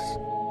over us.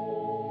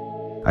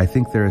 I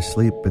think they're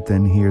asleep, but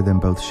then hear them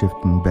both shift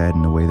in bed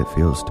in a way that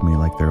feels to me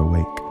like they're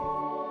awake.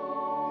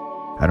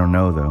 I don't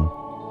know,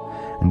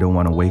 though, and don't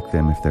want to wake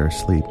them if they're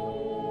asleep.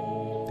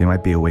 They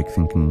might be awake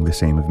thinking the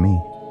same of me.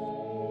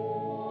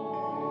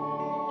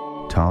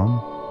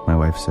 Tom, my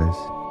wife says.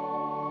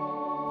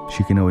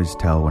 She can always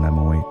tell when I'm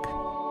awake.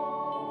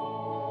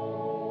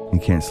 You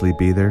can't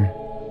sleep either,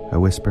 I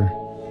whisper.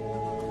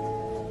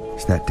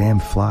 It's that damn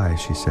fly,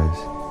 she says,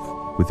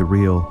 with a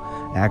real,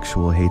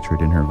 actual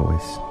hatred in her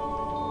voice.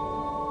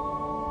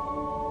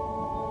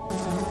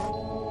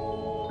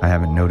 I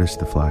haven't noticed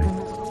the fly.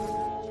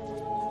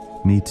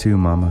 Me too,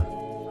 Mama,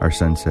 our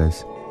son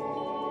says.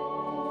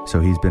 So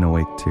he's been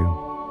awake too.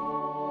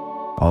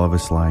 All of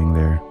us lying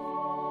there,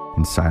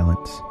 in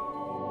silence.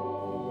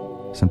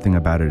 Something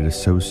about it is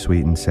so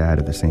sweet and sad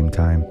at the same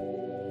time.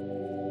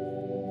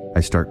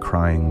 I start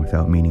crying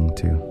without meaning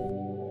to.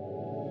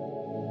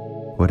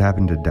 What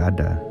happened to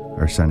Dada?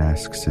 Our son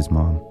asks his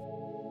mom.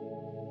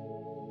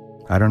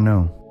 I don't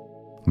know.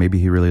 Maybe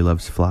he really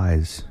loves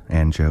flies,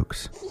 Anne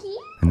jokes.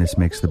 And this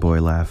makes the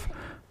boy laugh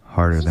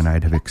harder than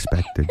I'd have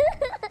expected.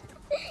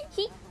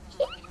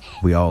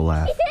 We all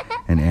laugh,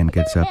 and Anne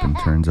gets up and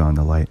turns on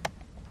the light,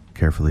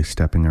 carefully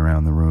stepping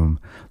around the room,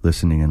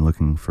 listening and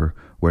looking for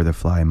where the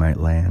fly might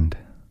land.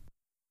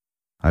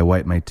 I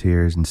wipe my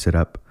tears and sit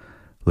up,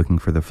 looking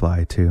for the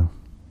fly too.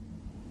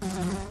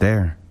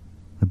 There,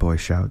 the boy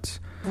shouts,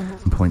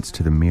 and points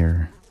to the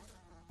mirror,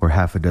 where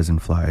half a dozen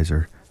flies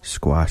are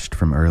squashed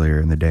from earlier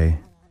in the day.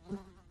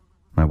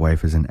 My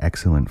wife is an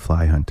excellent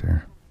fly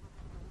hunter.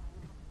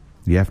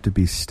 You have to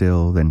be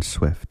still, then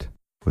swift,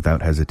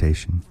 without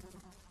hesitation.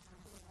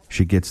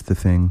 She gets the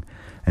thing,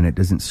 and it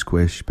doesn't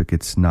squish, but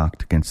gets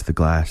knocked against the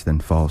glass, then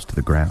falls to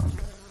the ground.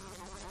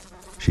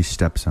 She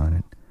steps on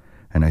it,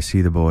 and I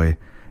see the boy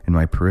in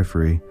my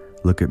periphery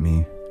look at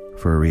me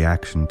for a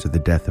reaction to the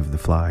death of the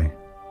fly.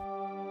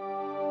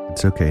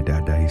 It's okay,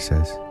 Dada, he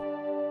says.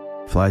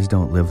 Flies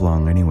don't live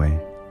long anyway.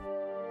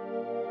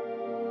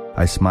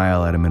 I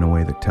smile at him in a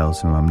way that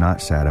tells him I'm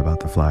not sad about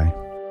the fly.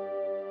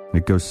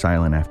 It goes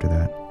silent after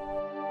that.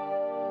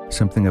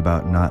 Something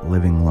about not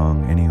living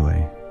long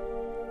anyway.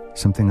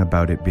 Something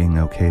about it being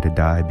okay to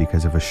die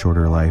because of a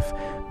shorter life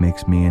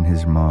makes me and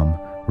his mom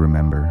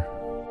remember.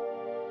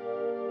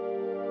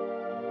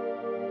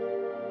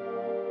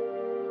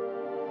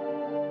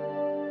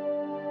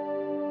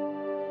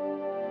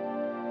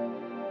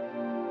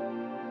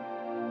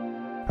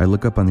 I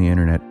look up on the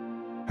internet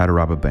how to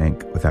rob a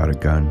bank without a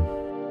gun.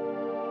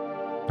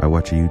 I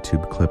watch a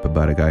YouTube clip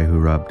about a guy who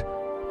robbed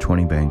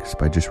 20 banks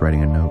by just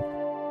writing a note,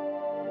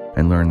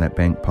 and learn that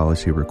bank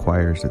policy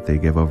requires that they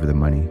give over the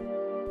money,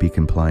 be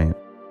compliant,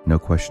 no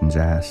questions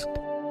asked,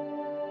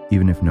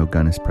 even if no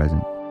gun is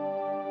present.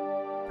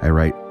 I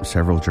write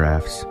several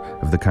drafts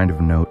of the kind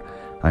of note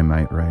I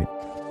might write.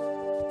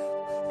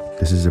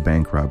 This is a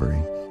bank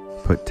robbery.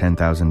 Put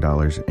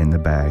 $10,000 in the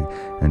bag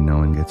and no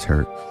one gets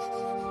hurt.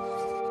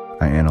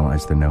 I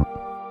analyze the note.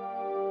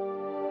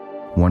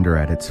 Wonder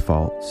at its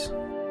faults.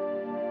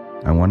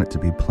 I want it to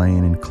be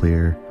plain and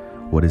clear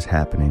what is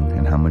happening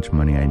and how much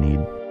money I need.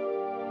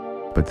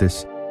 But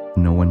this,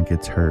 no one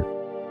gets hurt.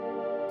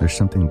 There's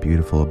something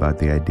beautiful about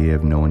the idea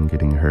of no one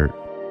getting hurt.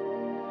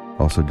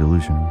 Also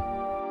delusional.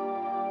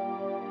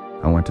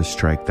 I want to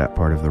strike that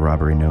part of the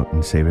robbery note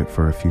and save it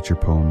for a future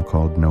poem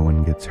called No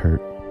One Gets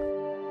Hurt.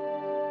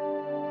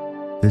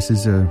 This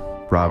is a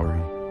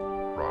robbery.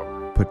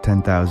 Put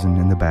 10,000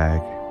 in the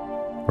bag,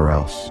 or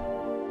else.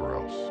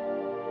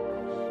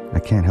 I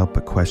can't help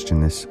but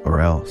question this or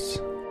else.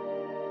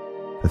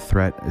 The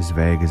threat is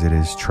vague as it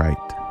is trite.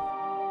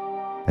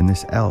 And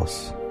this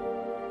else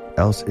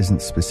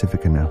isn't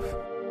specific enough.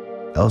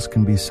 Else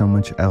can be so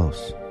much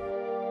else.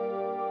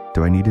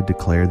 Do I need to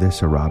declare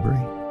this a robbery?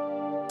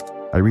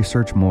 I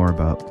research more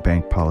about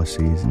bank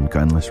policies and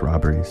gunless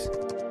robberies.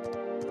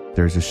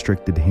 There's a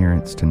strict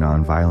adherence to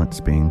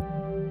nonviolence being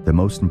the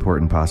most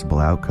important possible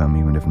outcome,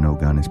 even if no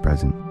gun is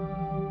present.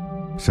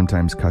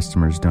 Sometimes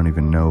customers don't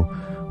even know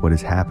what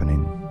is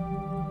happening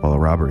while a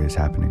robbery is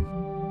happening.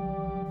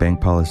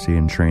 Bank policy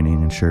and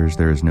training ensures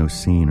there is no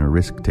scene or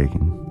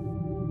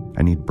risk-taking.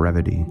 I need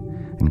brevity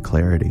and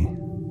clarity.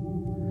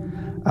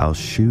 I'll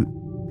shoot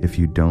if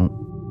you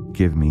don't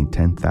give me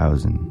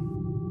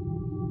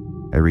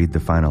 10,000. I read the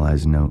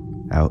finalized note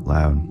out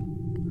loud.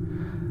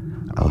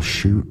 I'll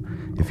shoot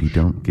if you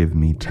don't give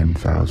me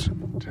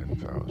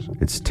 10,000.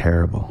 It's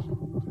terrible.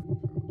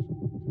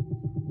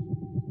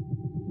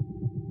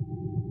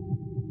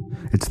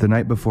 It's the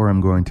night before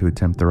I'm going to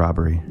attempt the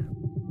robbery.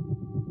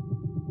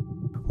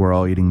 We're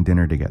all eating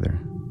dinner together.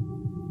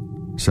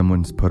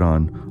 Someone's put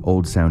on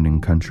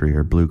old-sounding country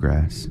or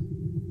bluegrass.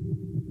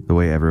 The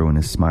way everyone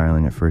is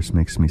smiling at first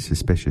makes me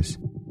suspicious,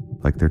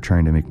 like they're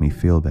trying to make me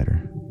feel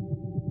better.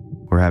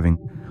 We're having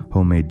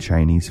homemade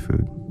Chinese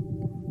food.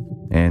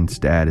 Anne's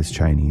dad is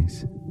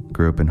Chinese,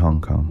 grew up in Hong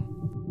Kong.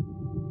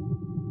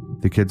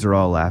 The kids are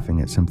all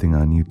laughing at something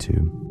on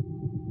YouTube.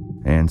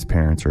 Anne's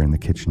parents are in the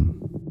kitchen.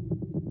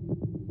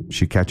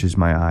 She catches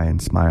my eye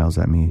and smiles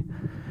at me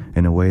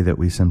in a way that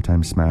we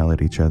sometimes smile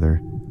at each other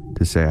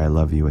to say I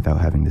love you without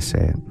having to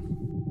say it.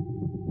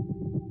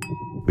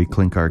 We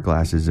clink our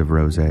glasses of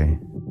rosé.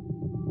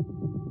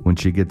 When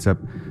she gets up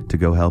to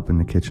go help in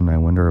the kitchen, I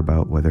wonder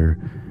about whether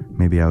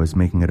maybe I was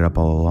making it up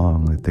all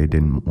along that they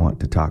didn't want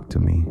to talk to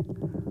me,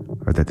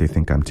 or that they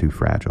think I'm too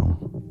fragile.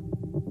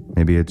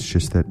 Maybe it's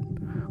just that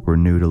we're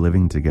new to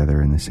living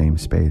together in the same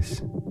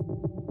space.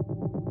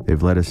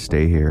 They've let us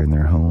stay here in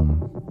their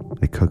home.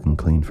 They cook and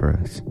clean for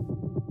us.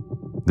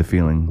 The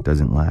feeling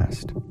doesn't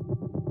last.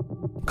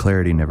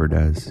 Clarity never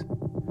does.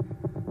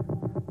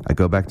 I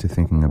go back to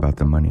thinking about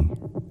the money,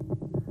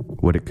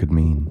 what it could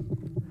mean.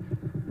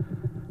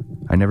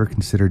 I never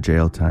considered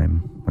jail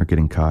time or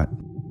getting caught.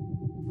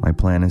 My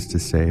plan is to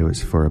say it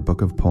was for a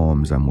book of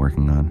poems I'm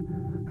working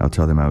on. I'll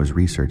tell them I was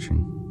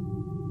researching.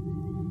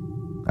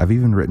 I've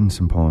even written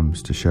some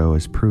poems to show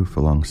as proof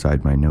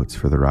alongside my notes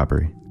for the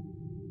robbery.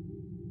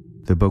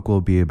 The book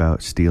will be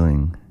about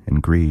stealing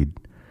and greed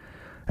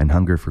and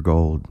hunger for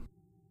gold,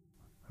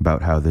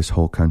 about how this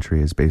whole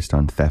country is based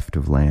on theft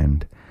of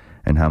land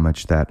and how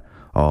much that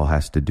all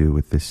has to do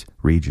with this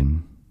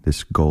region,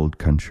 this gold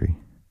country.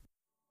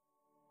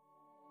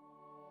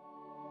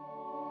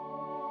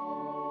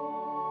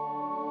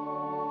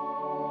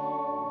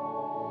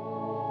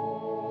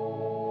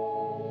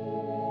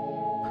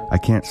 I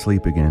can't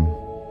sleep again.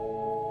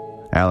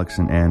 Alex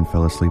and Anne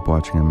fell asleep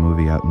watching a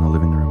movie out in the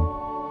living room.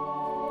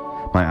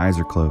 My eyes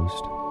are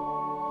closed.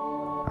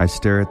 I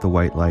stare at the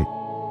white light.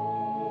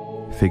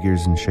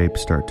 Figures and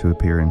shapes start to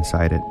appear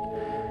inside it,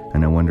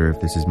 and I wonder if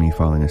this is me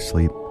falling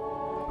asleep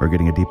or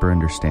getting a deeper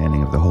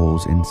understanding of the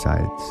hole's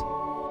insides.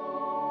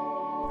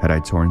 Had I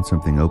torn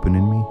something open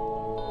in me?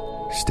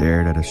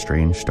 Stared at a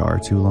strange star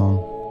too long?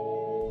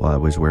 While I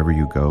was wherever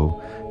you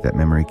go that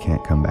memory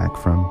can't come back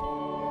from?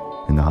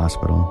 In the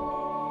hospital?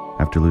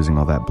 After losing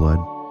all that blood?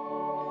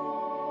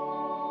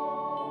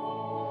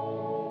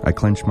 I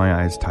clench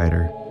my eyes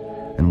tighter,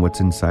 and what's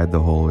inside the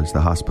hole is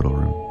the hospital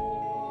room.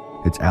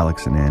 It's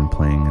Alex and Anne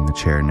playing in the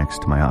chair next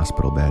to my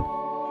hospital bed.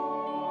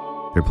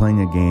 They're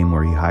playing a game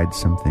where he hides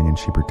something and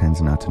she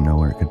pretends not to know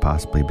where it could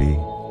possibly be.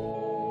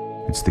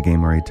 It's the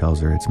game where he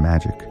tells her it's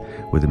magic,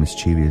 with a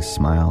mischievous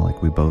smile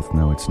like we both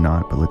know it's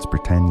not, but let's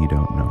pretend you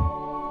don't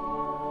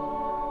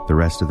know. The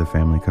rest of the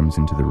family comes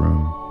into the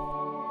room.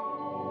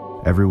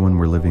 Everyone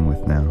we're living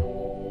with now,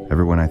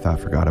 everyone I thought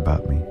forgot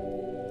about me.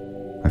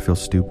 I feel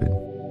stupid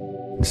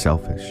and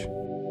selfish.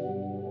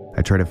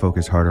 I try to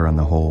focus harder on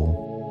the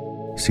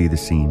whole, see the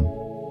scene,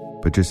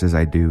 but just as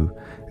I do,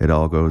 it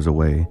all goes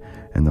away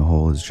and the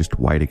whole is just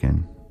white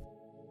again.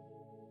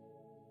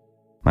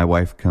 My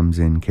wife comes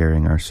in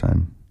carrying our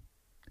son.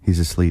 He's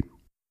asleep.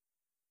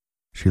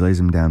 She lays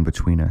him down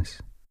between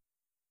us.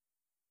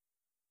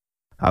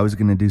 I was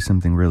going to do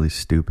something really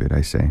stupid,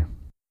 I say,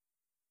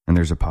 and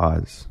there's a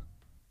pause.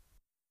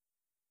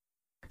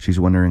 She's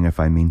wondering if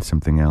I mean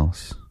something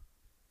else.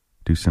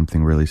 Do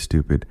something really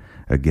stupid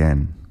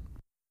again.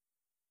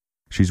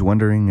 She's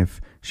wondering if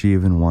she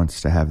even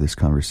wants to have this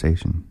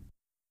conversation.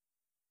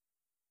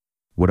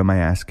 What am I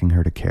asking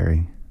her to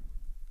carry?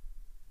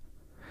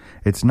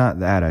 It's not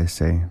that, I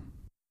say.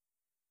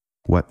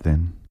 What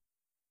then?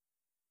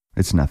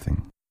 It's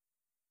nothing.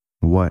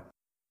 What?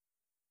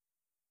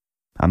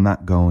 I'm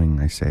not going,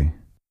 I say.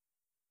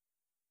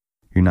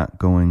 You're not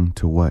going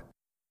to what?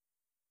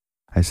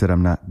 I said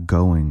I'm not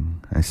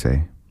going, I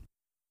say,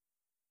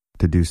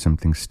 to do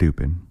something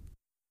stupid.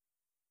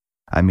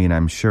 I mean,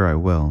 I'm sure I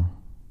will,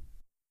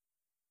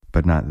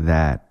 but not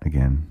that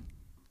again.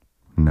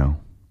 No.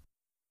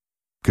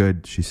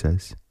 Good, she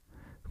says.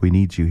 We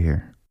need you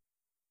here.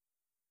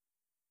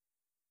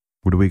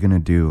 What are we going to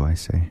do, I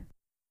say.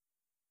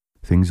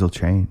 Things will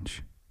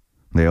change.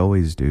 They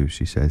always do,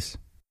 she says.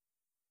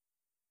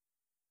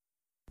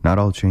 Not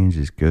all change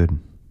is good.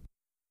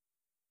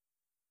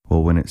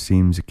 Well, when it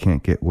seems it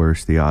can't get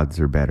worse, the odds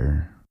are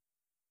better.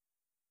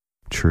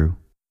 True.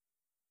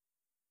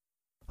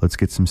 Let's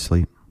get some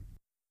sleep.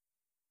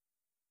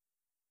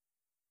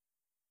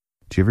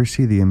 Do you ever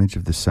see the image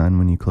of the sun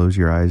when you close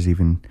your eyes,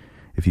 even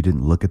if you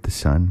didn't look at the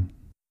sun?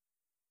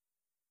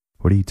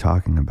 What are you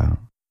talking about?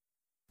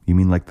 You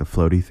mean like the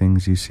floaty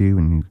things you see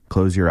when you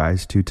close your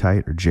eyes too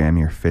tight or jam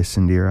your fists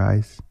into your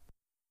eyes?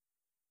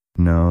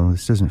 No,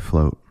 this doesn't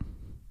float.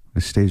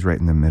 This stays right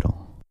in the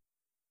middle.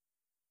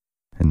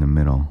 In the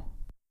middle.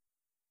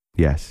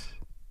 Yes.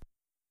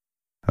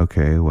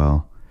 Okay,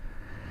 well,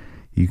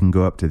 you can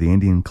go up to the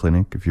Indian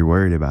clinic if you're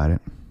worried about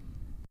it.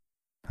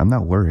 I'm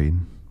not worried.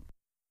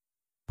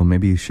 Well,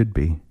 maybe you should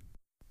be.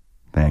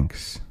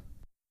 Thanks.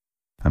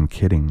 I'm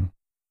kidding.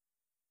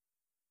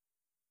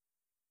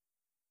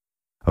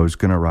 I was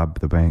gonna rob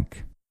the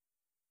bank.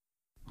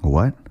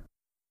 What?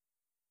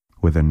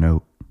 With a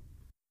note.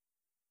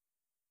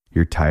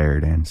 You're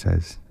tired, Anne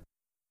says.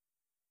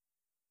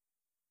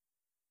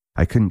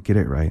 I couldn't get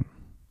it right.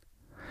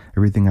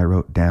 Everything I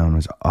wrote down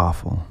was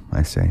awful,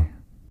 I say.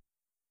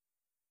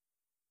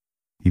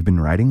 You've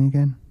been writing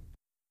again?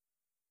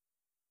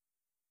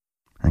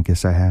 I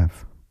guess I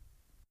have.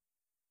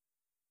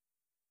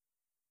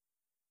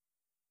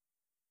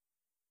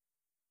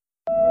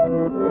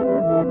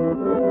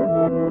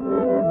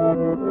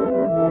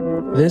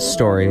 This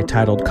story,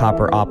 titled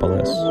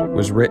Copperopolis,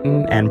 was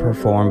written and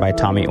performed by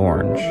Tommy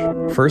Orange,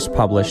 first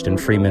published in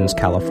Freeman's,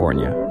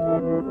 California.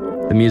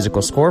 The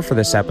musical score for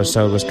this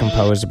episode was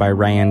composed by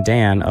Ryan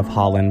Dan of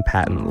HoL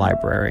Patent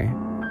Library.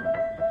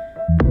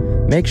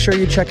 Make sure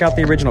you check out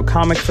the original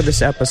comic for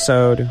this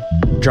episode,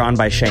 drawn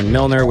by Shane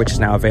Milner, which is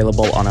now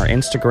available on our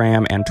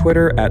Instagram and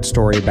Twitter at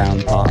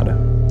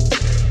StoryboundPod.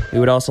 We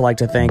would also like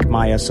to thank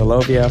Maya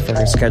Solovia for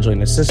her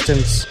scheduling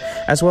assistance,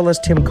 as well as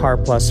Tim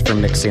Carplus for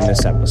mixing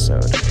this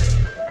episode.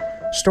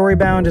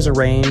 Storybound is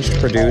arranged,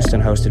 produced,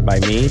 and hosted by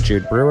me,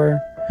 Jude Brewer.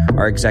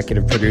 Our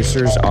executive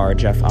producers are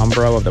Jeff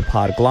Umbro of The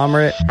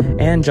Podglomerate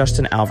and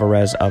Justin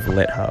Alvarez of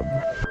LitHub.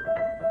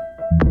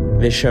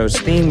 This show's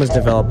theme was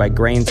developed by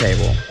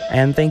Graintable,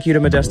 and thank you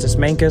to Modestus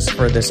Mankus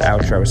for this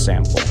outro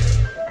sample.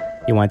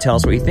 You want to tell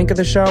us what you think of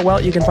the show?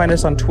 Well, you can find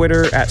us on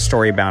Twitter at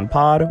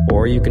StoryboundPod,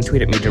 or you can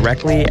tweet at me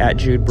directly at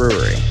Jude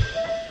Brewery.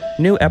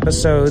 New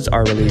episodes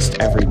are released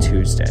every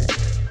Tuesday.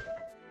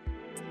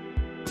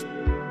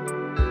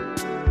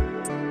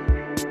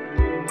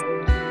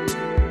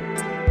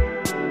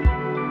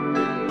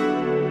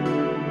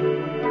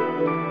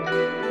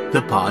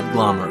 The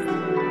Podglomerate,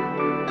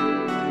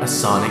 a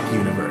sonic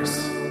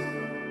universe.